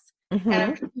snacks and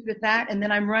I'm confused with that. And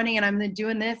then I'm running and I'm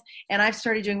doing this. And I've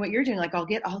started doing what you're doing. Like I'll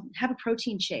have a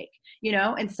protein shake,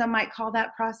 and some might call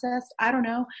that processed. I don't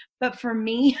know. But for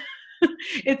me,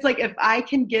 it's like, if I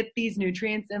can get these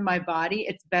nutrients in my body,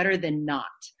 it's better than not.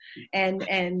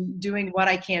 And doing what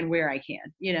I can, where I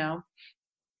can,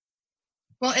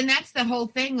 Well, and that's the whole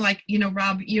thing. Like,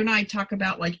 Rob, you and I talk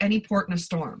about like any port in a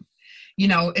storm.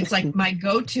 It's like my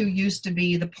go-to used to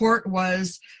be, the port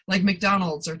was like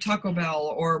McDonald's or Taco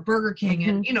Bell or Burger King.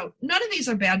 And, none of these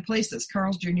are bad places.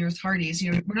 Carl's Jr.'s, Hardee's,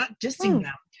 we're not dissing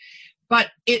them.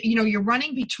 But, you're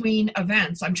running between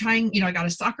events. I'm trying, I got a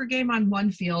soccer game on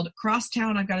one field. Across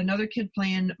town, I've got another kid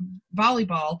playing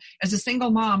volleyball. As a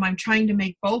single mom, I'm trying to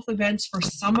make both events for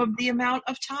some of the amount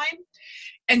of time.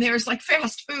 And there's like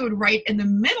fast food right in the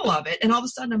middle of it. And all of a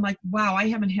sudden I'm like, wow, I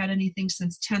haven't had anything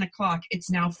since 10 o'clock. It's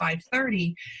now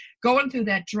 5:30. Going through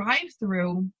that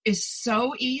drive-through is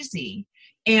so easy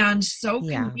and so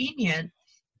convenient.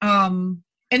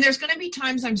 And there's going to be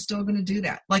times I'm still going to do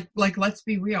that. Like, let's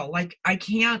be real. Like I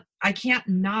can't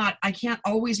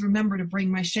always remember to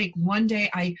bring my shake. One day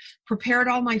I prepared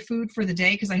all my food for the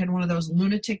day because I had one of those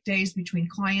lunatic days between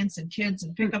clients and kids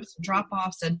and pickups and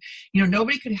drop-offs, and,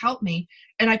 nobody could help me.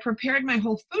 And I prepared my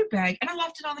whole food bag and I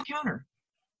left it on the counter.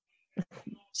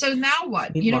 So now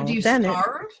what? Do you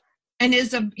starve? And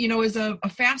is a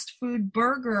fast food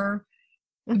burger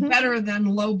better than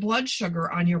low blood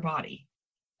sugar on your body?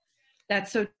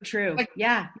 That's so true. Like,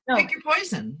 yeah. Pick your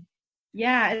poison.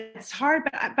 Yeah, it's hard,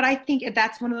 but I think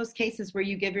that's one of those cases where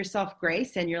you give yourself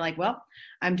grace and you're like, well,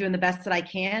 I'm doing the best that I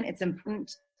can. It's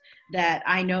important that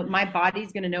I know my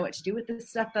body's going to know what to do with this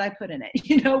stuff that I put in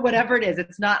it, whatever it is.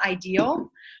 It's not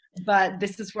ideal, but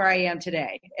this is where I am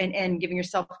today. And giving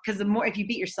yourself, because the more, if you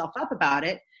beat yourself up about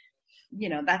it,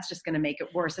 that's just going to make it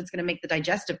worse. It's going to make the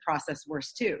digestive process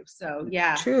worse too. So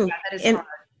yeah, true. Yeah, that is hard.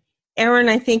 Erin,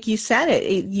 I think you said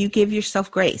it. You give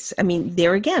yourself grace. I mean,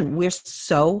 there again, we're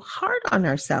so hard on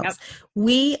ourselves. Yep.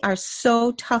 We are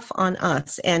so tough on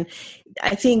us. And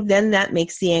I think then that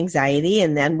makes the anxiety,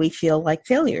 and then we feel like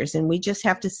failures. And we just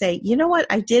have to say, you know what?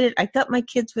 I did it. I got my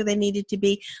kids where they needed to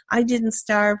be. I didn't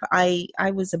starve. I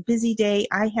was a busy day.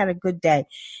 I had a good day.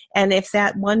 And if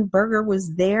that one burger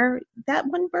was there, that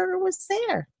one burger was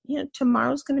there.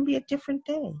 Tomorrow's going to be a different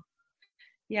day.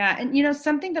 Yeah. And,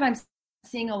 something that I'm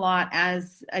seeing a lot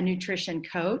as a nutrition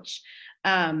coach,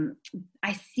 I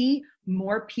see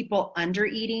more people under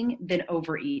eating than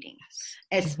overeating,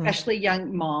 especially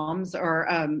young moms or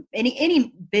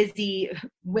any busy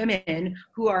women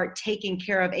who are taking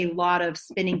care of a lot of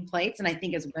spinning plates. And I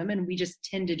think as women, we just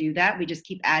tend to do that. We just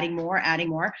keep adding more,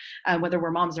 whether we're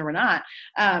moms or we're not.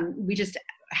 We just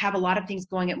have a lot of things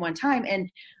going at one time, and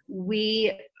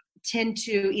we tend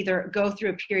to either go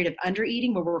through a period of under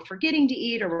eating where we're forgetting to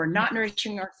eat or we're not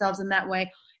nourishing ourselves in that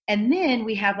way. And then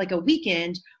we have like a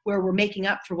weekend where we're making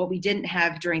up for what we didn't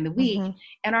have during the week,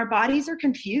 and our bodies are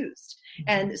confused.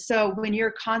 And so when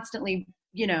you're constantly,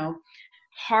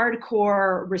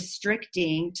 hardcore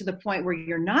restricting to the point where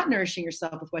you're not nourishing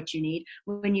yourself with what you need,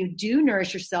 when you do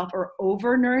nourish yourself or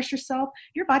over nourish yourself,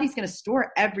 your body's going to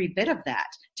store every bit of that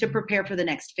to prepare for the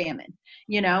next famine,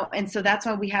 and so that's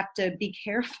why we have to be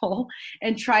careful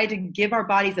and try to give our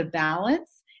bodies a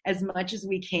balance as much as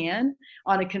we can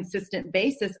on a consistent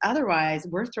basis. Otherwise,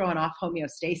 we're throwing off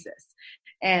homeostasis.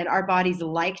 And our bodies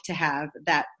like to have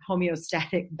that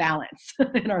homeostatic balance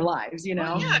in our lives,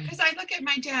 Well, yeah, because I look at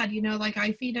my dad, like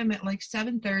I feed him at like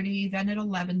 7:30, then at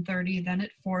 11:30, then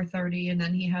at 4:30, and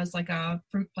then he has like a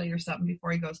fruit plate or something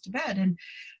before he goes to bed. And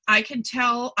I can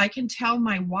tell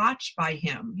my watch by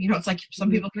him. It's like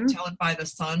some people can tell it by the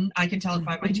sun. I can tell it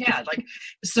by my dad. Like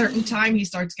a certain time he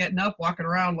starts getting up, walking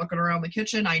around, looking around the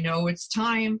kitchen. I know it's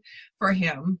time for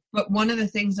him. But one of the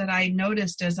things that I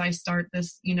noticed as I start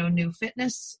this, new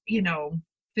fitness,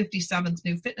 57th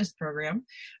new fitness program,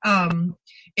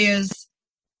 is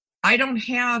I don't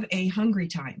have a hungry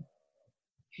time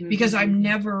because I'm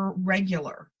never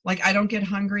regular. Like I don't get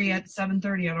hungry at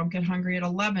 7:30. I don't get hungry at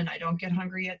 11. I don't get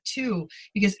hungry at 2,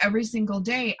 because every single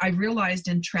day I've realized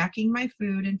in tracking my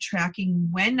food and tracking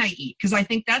when I eat, because I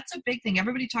think that's a big thing.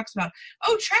 Everybody talks about,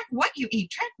 track what you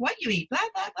eat, blah,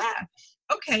 blah, blah.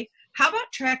 Okay. How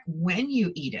about track when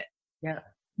you eat it? Yeah.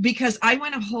 Because I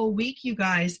went a whole week, you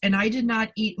guys, and I did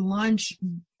not eat lunch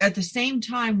at the same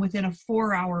time within a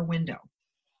 4-hour window.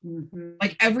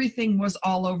 Like everything was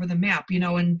all over the map,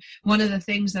 and one of the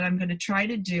things that I'm going to try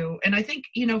to do, and I think,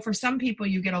 for some people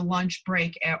you get a lunch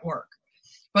break at work,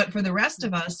 but for the rest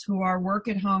of us who are work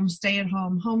at home, stay at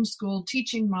home, homeschool,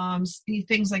 teaching moms,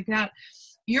 things like that,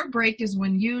 your break is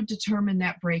when you determine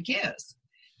that break is.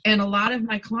 And a lot of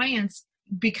my clients,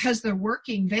 because they're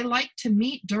working, they like to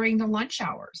meet during the lunch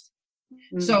hours.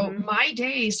 So my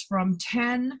days from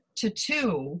 10 to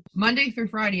 2, Monday through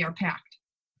Friday, are packed.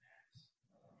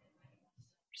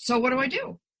 So what do I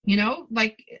do?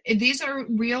 These are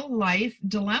real life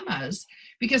dilemmas,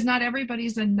 because not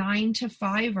everybody's a 9 to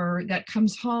 5er that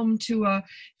comes home to a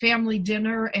family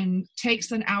dinner and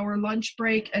takes an hour lunch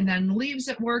break and then leaves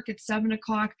at work at 7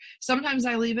 o'clock. Sometimes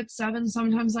I leave at 7,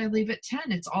 sometimes I leave at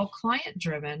 10. It's all client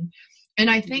driven.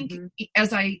 And I think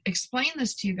as I explain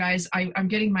this to you guys, I'm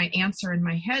getting my answer in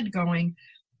my head going,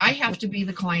 I have to be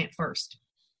the client first.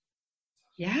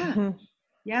 Yeah.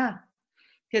 Yeah.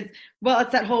 Because,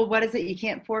 it's that whole, what is it? You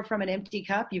can't pour from an empty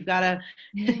cup. You've got to,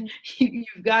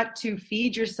 you've got to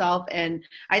feed yourself. And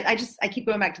I keep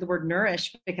going back to the word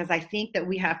nourish, because I think that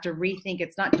we have to rethink.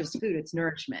 It's not just food, it's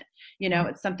nourishment.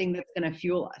 It's something that's going to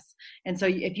fuel us. And so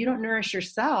if you don't nourish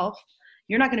yourself,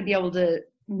 you're not going to be able to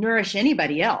nourish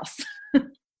anybody else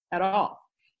at all.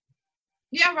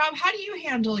 Yeah. Rob, how do you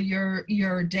handle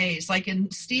your days? Like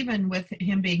in Stephen with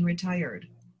him being retired?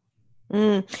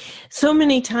 Mm. So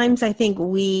many times I think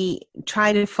we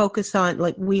try to focus on,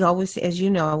 like we always, as you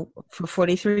know, for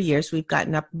 43 years, we've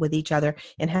gotten up with each other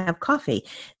and have coffee.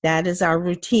 That is our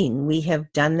routine. We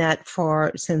have done that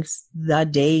since the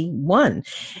day one.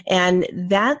 And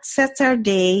that sets our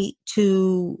day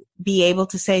to be able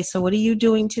to say, so what are you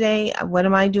doing today? What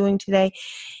am I doing today?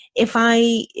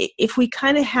 If we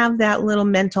kind of have that little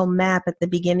mental map at the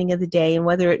beginning of the day, and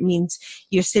whether it means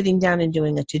you're sitting down and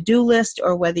doing a to-do list,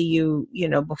 or whether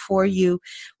before you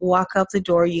walk out the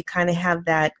door, you kind of have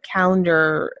that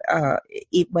calendar,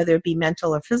 whether it be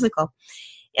mental or physical.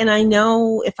 And I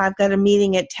know if I've got a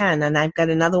meeting at 10 and I've got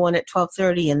another one at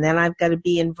 12:30, and then I've got to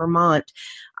be in Vermont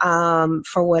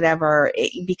for whatever,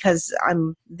 because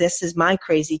this is my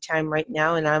crazy time right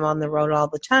now, and I'm on the road all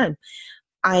the time.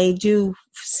 I do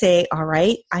say, all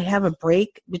right, I have a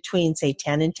break between, say,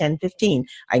 10 and 10:15.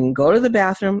 I can go to the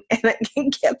bathroom and I can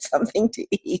get something to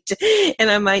eat. And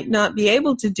I might not be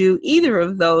able to do either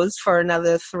of those for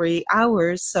another 3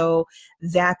 hours. So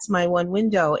that's my one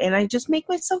window. And I just make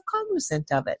myself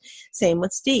cognizant of it. Same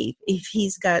with Steve. If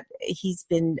he's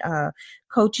been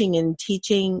coaching and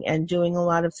teaching and doing a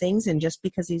lot of things, and just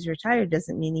because he's retired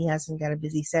doesn't mean he hasn't got a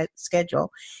busy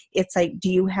schedule. It's like, do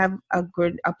you have a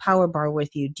power bar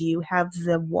with you? Do you have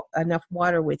enough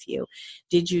water with you?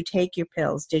 Did you take your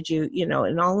pills? Did you,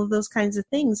 and all of those kinds of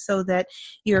things, so that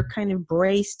you're kind of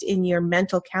braced in your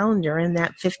mental calendar, and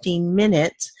that 15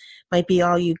 minutes might be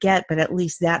all you get, but at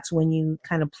least that's when you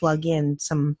kind of plug in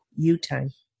some you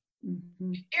time.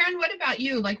 Mm-hmm. Erin, what about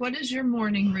you? Like, what does your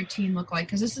morning routine look like?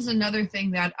 Because this is another thing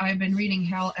that I've been reading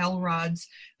Hal Elrod's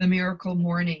The Miracle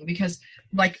Morning, because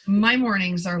like my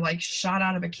mornings are like shot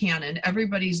out of a cannon.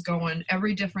 Everybody's going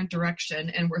every different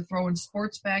direction, and we're throwing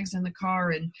sports bags in the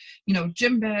car, and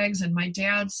gym bags and my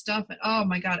dad's stuff, and oh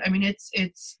my God, I mean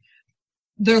it's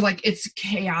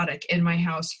chaotic in my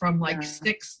house from like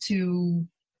 6 to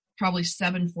probably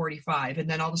 7:45, and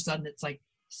then all of a sudden it's like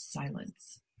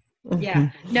silence. Yeah,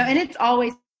 no, and it's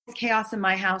always chaos in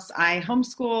my house. I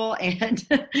homeschool and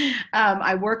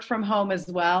I work from home as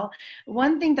well.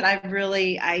 One thing that I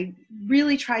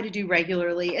really try to do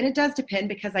regularly, and it does depend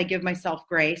because I give myself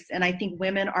grace. And I think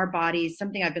women, our bodies,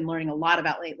 something I've been learning a lot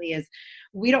about lately is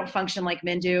we don't function like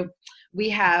men do. We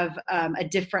have a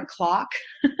different clock.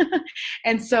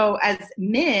 And so as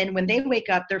men, when they wake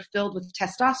up, they're filled with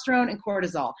testosterone and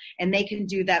cortisol, and they can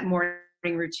do that morning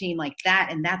routine like that,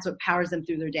 and that's what powers them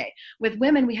through their day. With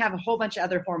women, we have a whole bunch of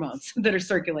other hormones that are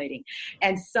circulating,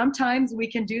 and sometimes we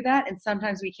can do that and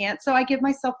sometimes we can't. So I give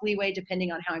myself leeway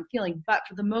depending on how I'm feeling, but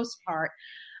for the most part,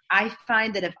 I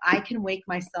find that if I can wake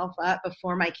myself up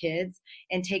before my kids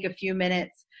and take a few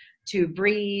minutes to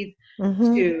breathe,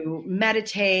 to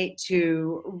meditate,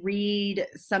 to read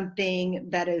something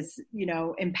that is,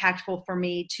 impactful for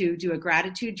me, to do a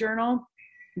gratitude journal,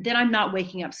 then I'm not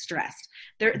waking up stressed.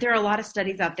 There are a lot of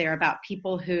studies out there about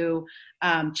people who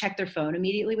check their phone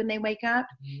immediately when they wake up.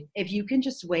 If you can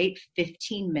just wait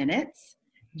 15 minutes,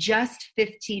 just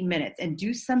 15 minutes, and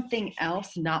do something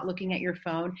else, not looking at your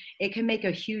phone, it can make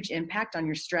a huge impact on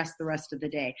your stress the rest of the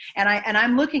day. And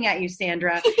I'm looking at you,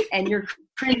 Sandra, and you're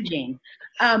cringing.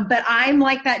 But I'm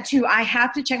like that too. I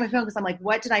have to check my phone because I'm like,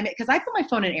 what did I make? Because I put my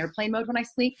phone in airplane mode when I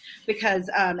sleep, because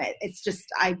it's just,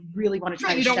 I really want to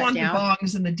try to shut down. You don't want the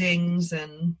bongs and the dings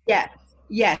and...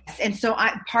 Yes. And so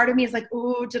part of me is like,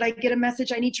 oh, did I get a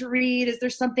message I need to read? Is there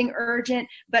something urgent?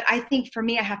 But I think for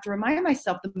me, I have to remind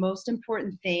myself the most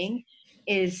important thing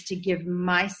is to give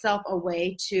myself a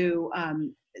way to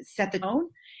set the tone.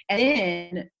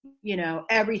 And then,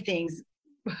 everything's,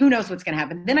 who knows what's going to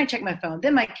happen. Then I check my phone.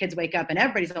 Then my kids wake up, and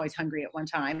everybody's always hungry at one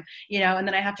time, and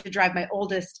then I have to drive my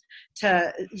oldest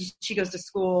she goes to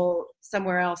school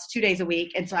somewhere else 2 days a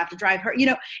week. And so I have to drive her,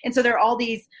 and so there are all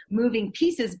these moving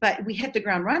pieces, but we hit the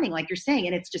ground running, like you're saying,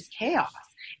 and it's just chaos.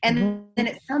 And then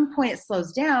at some point it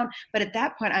slows down, but at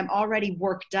that point I'm already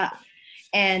worked up.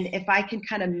 And if I can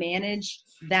kind of manage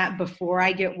that before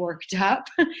I get worked up,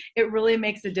 it really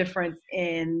makes a difference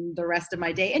in the rest of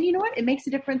my day. And you know what? It makes a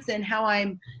difference in how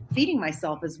I'm feeding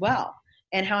myself as well,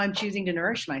 and how I'm choosing to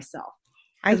nourish myself.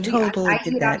 I totally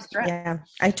did that. Yeah,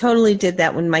 I totally did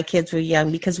that when my kids were young,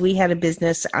 because we had a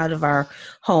business out of our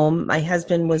home. My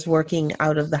husband was working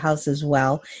out of the house as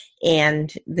well,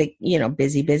 and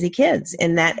busy kids.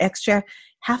 And that extra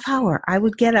half hour, I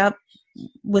would get up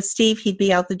with Steve. He'd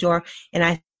be out the door, and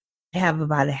I have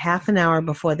about a half an hour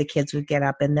before the kids would get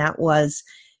up, and that was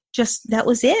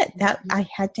it. That I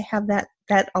had to have that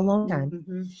that alone time.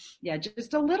 Mm-hmm. Yeah,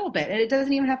 just a little bit. And it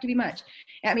doesn't even have to be much.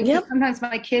 I mean, Yep. sometimes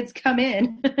my kids come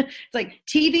in, it's like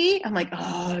TV. I'm like,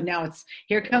 oh, now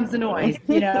here comes the noise,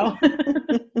 you know?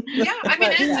 Yeah, I mean,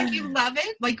 But, it's yeah. like you love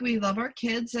it. Like we love our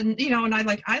kids, and and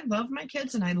I love my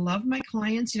kids and I love my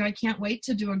clients. I can't wait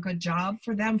to do a good job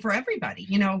for them, for everybody.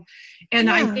 And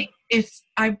I Yeah. think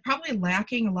I'm probably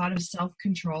lacking a lot of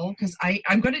self-control because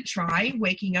I'm going to try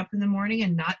waking up in the morning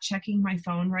and not checking my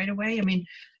phone right away. I mean,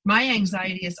 my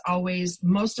anxiety is always,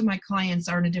 most of my clients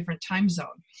are in a different time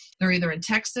zone. They're either in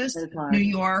Texas, That's hard. New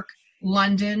York,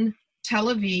 London, Tel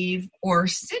Aviv, or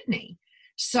Sydney.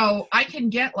 So I can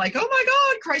get like, oh my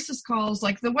God, crisis calls,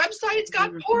 like the website's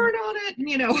got porn on it,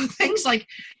 and, things like,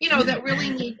 that really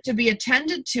need to be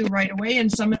attended to right away.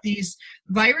 And some of these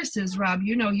viruses, Rob,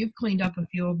 you've cleaned up a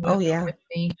few of them with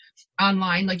me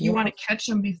online. Like you want to catch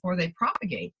them before they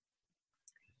propagate.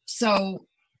 So,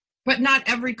 but not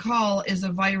every call is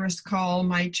a virus call.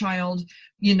 My child,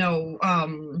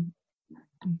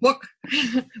 book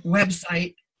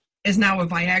website is now a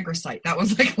Viagra site. That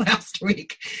was like last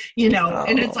week,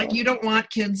 and it's like, you don't want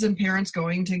kids and parents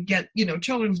going to get,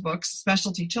 children's books,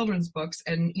 specialty children's books,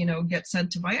 and, get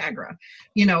sent to Viagra.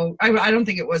 I don't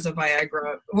think it was a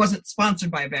Viagra. It wasn't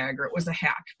sponsored by Viagra. It was a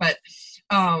hack. But,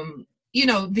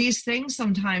 these things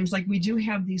sometimes, like we do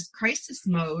have these crisis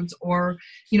modes, or,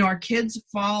 our kids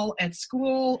fall at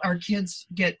school, our kids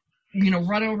get,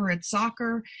 run over at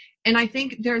soccer. And I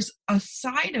think there's a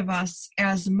side of us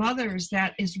as mothers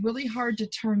that is really hard to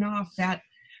turn off, that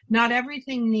not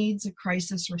everything needs a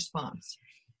crisis response.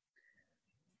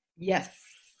 Yes.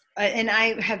 And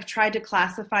I have tried to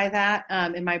classify that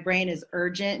in my brain as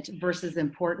urgent versus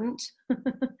important.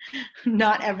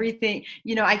 Not everything,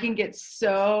 I can get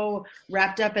so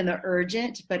wrapped up in the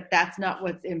urgent, but that's not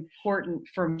what's important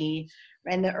for me.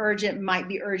 And the urgent might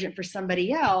be urgent for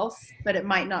somebody else, but it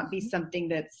might not be something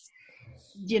that's,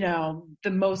 the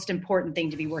most important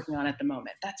thing to be working on at the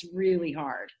moment. That's really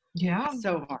hard. Yeah.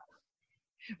 So hard.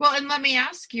 Well, and let me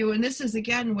ask you, and this is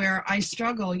again where I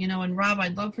struggle, and Rob,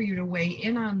 I'd love for you to weigh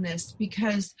in on this,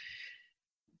 because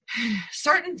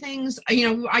certain things,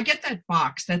 I get that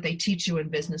box that they teach you in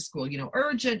business school,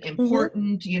 urgent,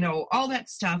 important, all that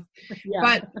stuff. Yeah.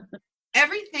 But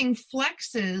everything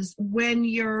flexes when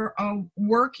you're a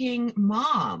working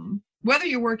mom, whether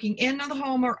you're working in the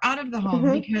home or out of the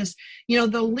home, because,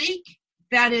 the leak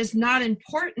that is not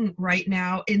important right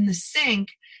now in the sink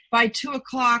by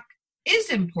 2:00 is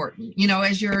important,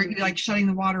 as you're like shutting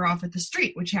the water off at the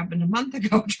street, which happened a month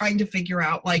ago, trying to figure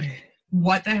out like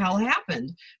what the hell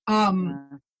happened.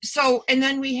 So, and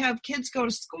then we have kids go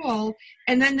to school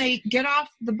and then they get off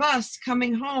the bus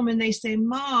coming home and they say,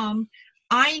 Mom,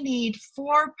 I need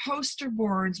 4 poster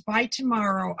boards by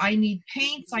tomorrow. I need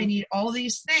paints. I need all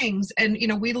these things. And,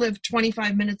 we live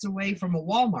 25 minutes away from a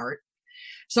Walmart.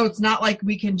 So it's not like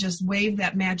we can just wave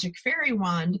that magic fairy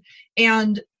wand.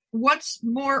 And what's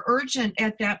more urgent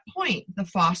at that point? The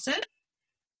faucet,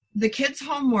 the kid's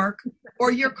homework,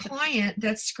 or your client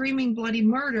that's screaming bloody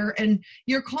murder, and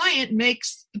your client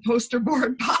makes the poster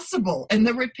board possible and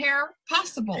the repair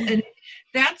possible. And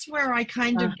that's where I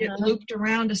kind of get looped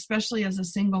around, especially as a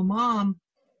single mom.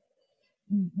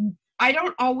 I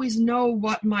don't always know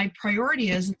what my priority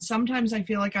is. And sometimes I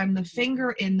feel like I'm the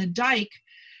finger in the dike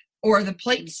or the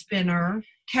plate spinner,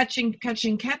 catching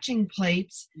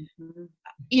plates.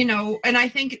 And I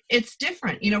think it's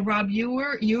different. Rob, you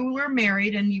were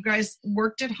married and you guys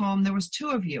worked at home. There was 2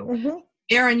 of you.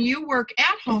 Erin, you work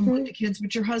at home with the kids,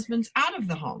 but your husband's out of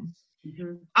the home.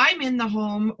 I'm in the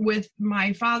home with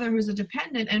my father, who's a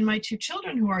dependent, and my 2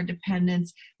 children who are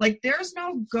dependents. Like, there's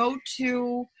no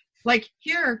go-to, like,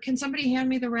 here, can somebody hand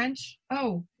me the wrench?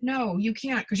 Oh, no, you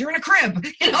can't because you're in a crib,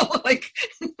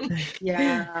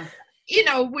 Yeah.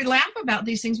 We laugh about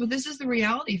these things, but this is the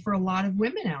reality for a lot of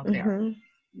women out there.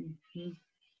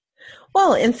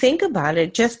 Well, and think about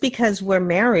it. Just because we're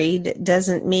married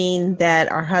doesn't mean that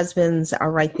our husbands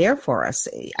are right there for us.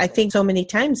 I think so many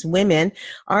times women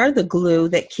are the glue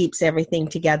that keeps everything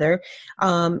together.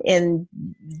 And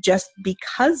just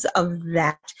because of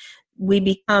that, we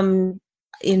become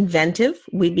inventive,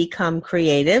 we become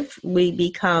creative, we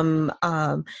become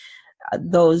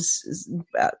those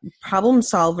problem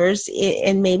solvers,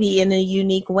 and maybe in a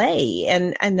unique way.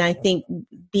 And I think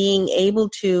being able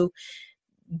to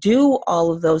do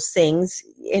all of those things,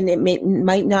 and it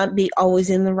might not be always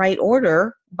in the right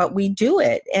order, but we do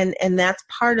it, and that's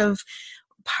part of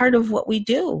what we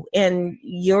do. And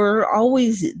you're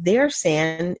always there,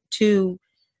 San, to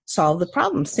solve the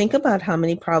problems. Think about how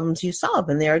many problems you solve.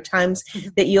 And there are times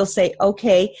that you'll say,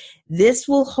 okay, this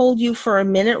will hold you for a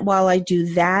minute while I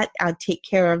do that. I'll take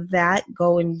care of that,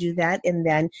 go and do that, and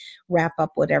then wrap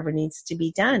up whatever needs to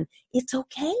be done. It's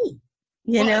okay.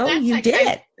 You did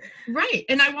it. Right.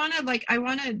 And I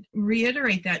want to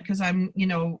reiterate that because I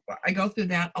go through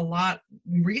that a lot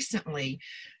recently.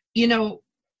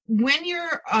 When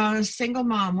you're a single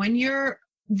mom, when you're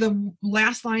the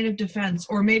last line of defense,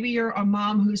 or maybe you're a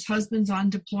mom whose husband's on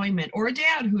deployment, or a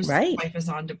dad whose wife is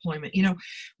on deployment,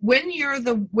 when you're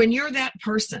that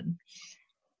person,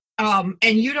 and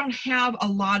you don't have a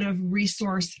lot of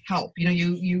resource help,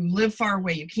 you live far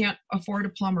away, you can't afford a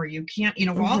plumber, you can't,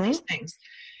 all these things,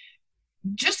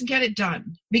 just get it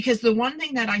done. Because the one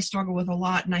thing that I struggle with a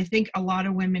lot, and I think a lot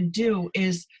of women do,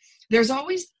 is there's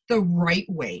always the right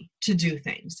way to do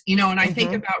things, and I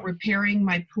think about repairing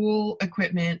my pool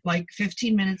equipment like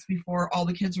 15 minutes before all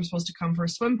the kids were supposed to come for a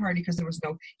swim party because there was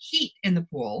no heat in the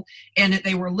pool, and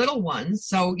they were little ones.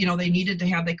 So,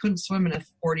 they couldn't swim in a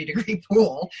 40-degree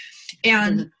pool.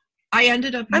 And I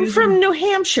ended up I'm from New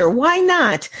Hampshire. Why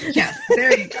not? Yes,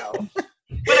 there you go.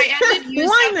 But I ended using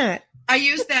Why not? I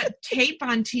used that tape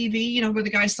on TV, where the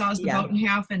guy saws the boat in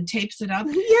half and tapes it up.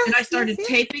 Yes, and I started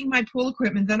taping my pool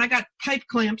equipment. Then I got pipe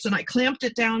clamps and I clamped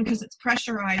it down because it's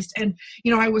pressurized. And,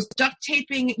 I was duct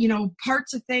taping,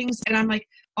 parts of things. And I'm like,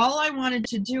 all I wanted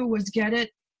to do was get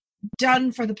it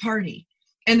done for the party.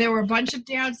 And there were a bunch of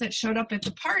dads that showed up at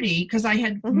the party because I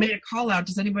had made a call out.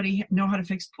 Does anybody know how to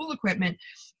fix pool equipment?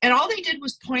 And all they did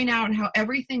was point out how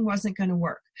everything wasn't going to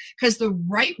work, because the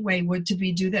right way would to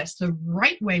be do this. The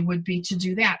right way would be to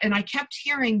do that. And I kept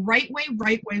hearing right way,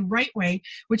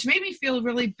 which made me feel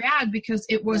really bad because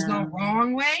it was the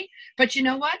wrong way. But you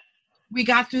know what? We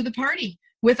got through the party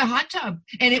with a hot tub,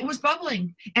 and it was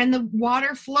bubbling and the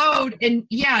water flowed. And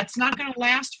it's not going to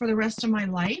last for the rest of my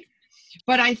life.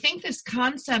 But I think this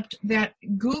concept that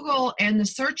Google and the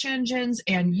search engines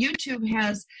and YouTube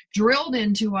has drilled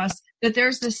into us, that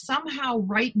there's this somehow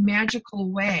right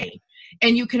magical way,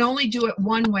 and you can only do it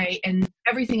one way and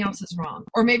everything else is wrong.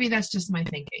 Or maybe that's just my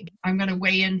thinking. I'm going to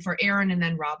weigh in for Erin and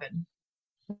then Robin.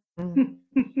 The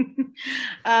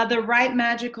right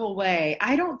magical way.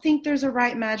 I don't think there's a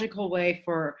right magical way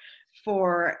for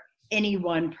any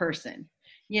one person,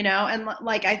 and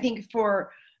I think for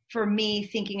me,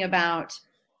 thinking about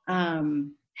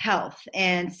health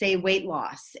and say weight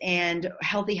loss and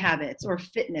healthy habits or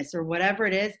fitness or whatever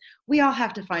it is, we all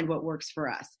have to find what works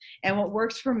for us. And what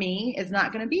works for me is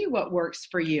not going to be what works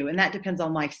for you. And that depends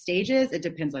on life stages. It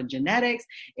depends on genetics.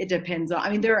 It depends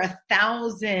on, there are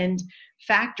 1,000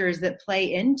 factors that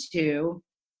play into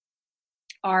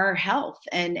our health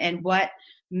and what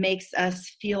makes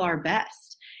us feel our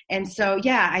best. And so,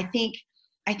 I think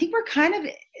we're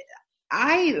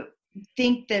I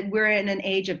think that we're in an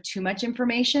age of too much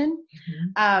information.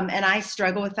 And I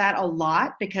struggle with that a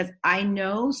lot because I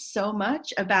know so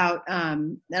much about,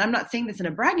 and I'm not saying this in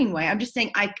a bragging way. I'm just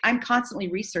saying I'm constantly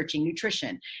researching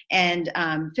nutrition and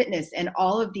fitness and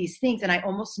all of these things. And I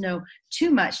almost know too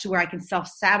much to where I can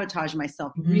self-sabotage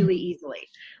myself really easily.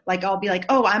 Like I'll be like,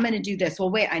 oh, I'm going to do this.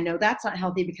 Well, wait, I know that's not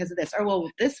healthy because of this. Or well,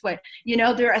 this way,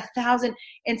 there are 1,000.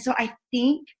 And so I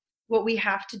think what we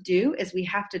have to do is we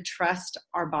have to trust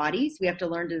our bodies. We have to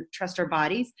learn to trust our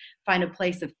bodies, find a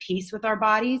place of peace with our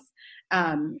bodies,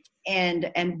 and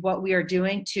what we are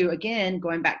doing to, again,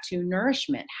 going back to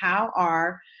nourishment. How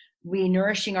are we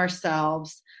nourishing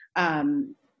ourselves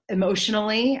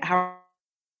emotionally? How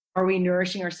are we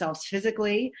nourishing ourselves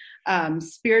physically,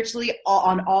 spiritually,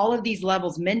 on all of these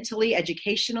levels, mentally,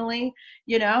 educationally,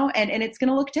 and it's going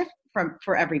to look different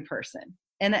for every person.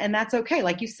 And that's okay.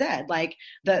 Like you said, like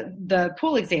the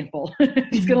pool example,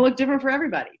 it's going to look different for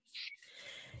everybody.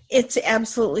 It's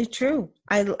absolutely true.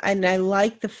 I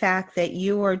like the fact that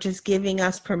you are just giving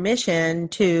us permission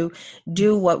to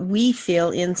do what we feel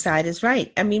inside is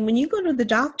right. I mean, when you go to the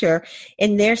doctor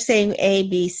and they're saying A,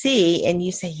 B, C, and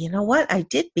you say, you know what, I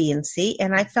did B and C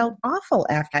and I felt awful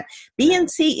after that. B and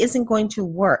C isn't going to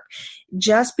work.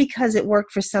 Just because it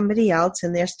worked for somebody else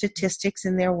and their statistics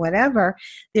and their whatever,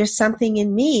 there's something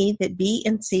in me that B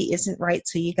and C isn't right.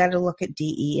 So you got to look at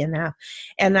D, E, and F.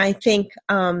 And I think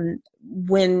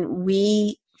when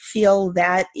we feel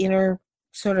that inner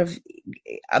sort of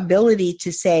ability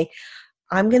to say,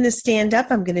 I'm going to stand up,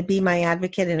 I'm going to be my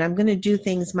advocate, and I'm going to do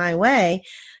things my way,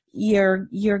 you're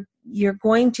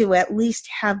going to at least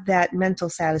have that mental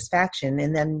satisfaction,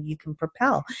 and then you can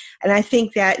propel. And I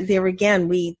think that there again,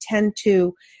 we tend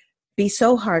to be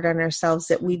so hard on ourselves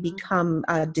that we become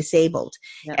disabled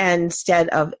instead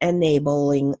of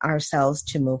enabling ourselves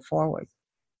to move forward.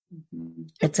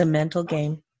 It's a mental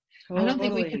game. I don't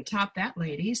think we could top that,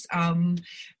 ladies.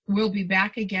 We'll be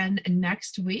back again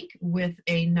next week with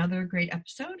another great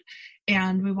episode.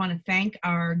 And we want to thank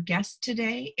our guest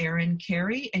today, Erin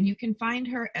Carey, and you can find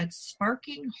her at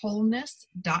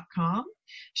sparkingwholeness.com.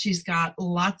 She's got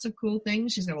lots of cool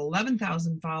things. She's got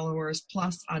 11,000 followers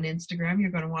plus on Instagram. You're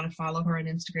going to want to follow her on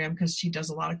Instagram because she does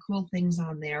a lot of cool things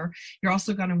on there. You're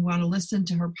also going to want to listen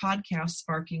to her podcast,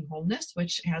 Sparking Wholeness,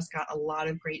 which has got a lot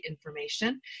of great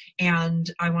information. And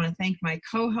I want to thank my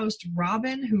co-host,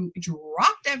 Robin, who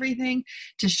dropped everything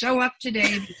to show up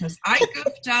today because I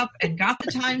goofed up and got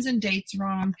the times and dates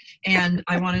wrong. And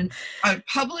I want to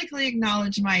publicly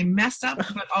acknowledge my mess up,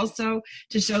 but also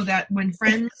to show that when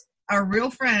friends are real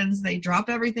friends, they drop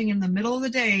everything in the middle of the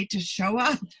day to show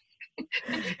up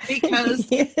because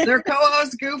their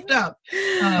co-host goofed up.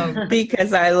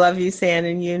 Because I love you, San,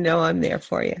 and you know I'm there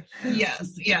for you.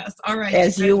 Yes. All right.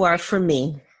 As you are for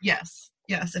me. Yes,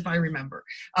 if I remember.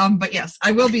 But yes,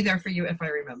 I will be there for you if I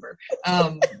remember.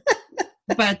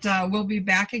 But we'll be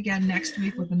back again next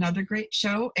week with another great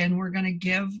show, and we're going to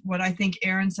give what I think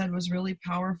Erin said was really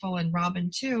powerful, and Robin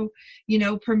too,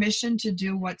 permission to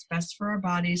do what's best for our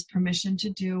bodies, permission to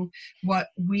do what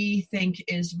we think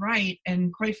is right,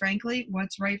 and quite frankly,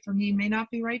 what's right for me may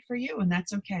not be right for you, and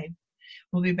that's okay.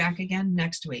 We'll be back again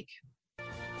next week.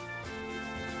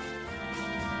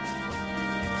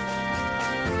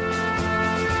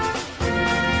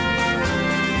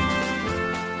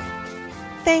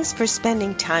 Thanks for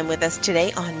spending time with us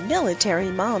today on Military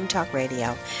Mom Talk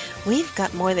Radio. We've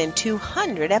got more than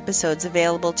 200 episodes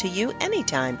available to you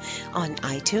anytime on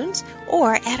iTunes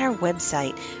or at our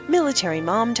website,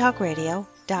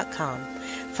 militarymomtalkradio.com.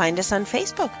 Find us on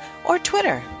Facebook or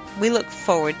Twitter. We look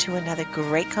forward to another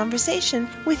great conversation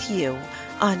with you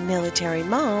on Military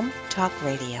Mom Talk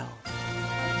Radio.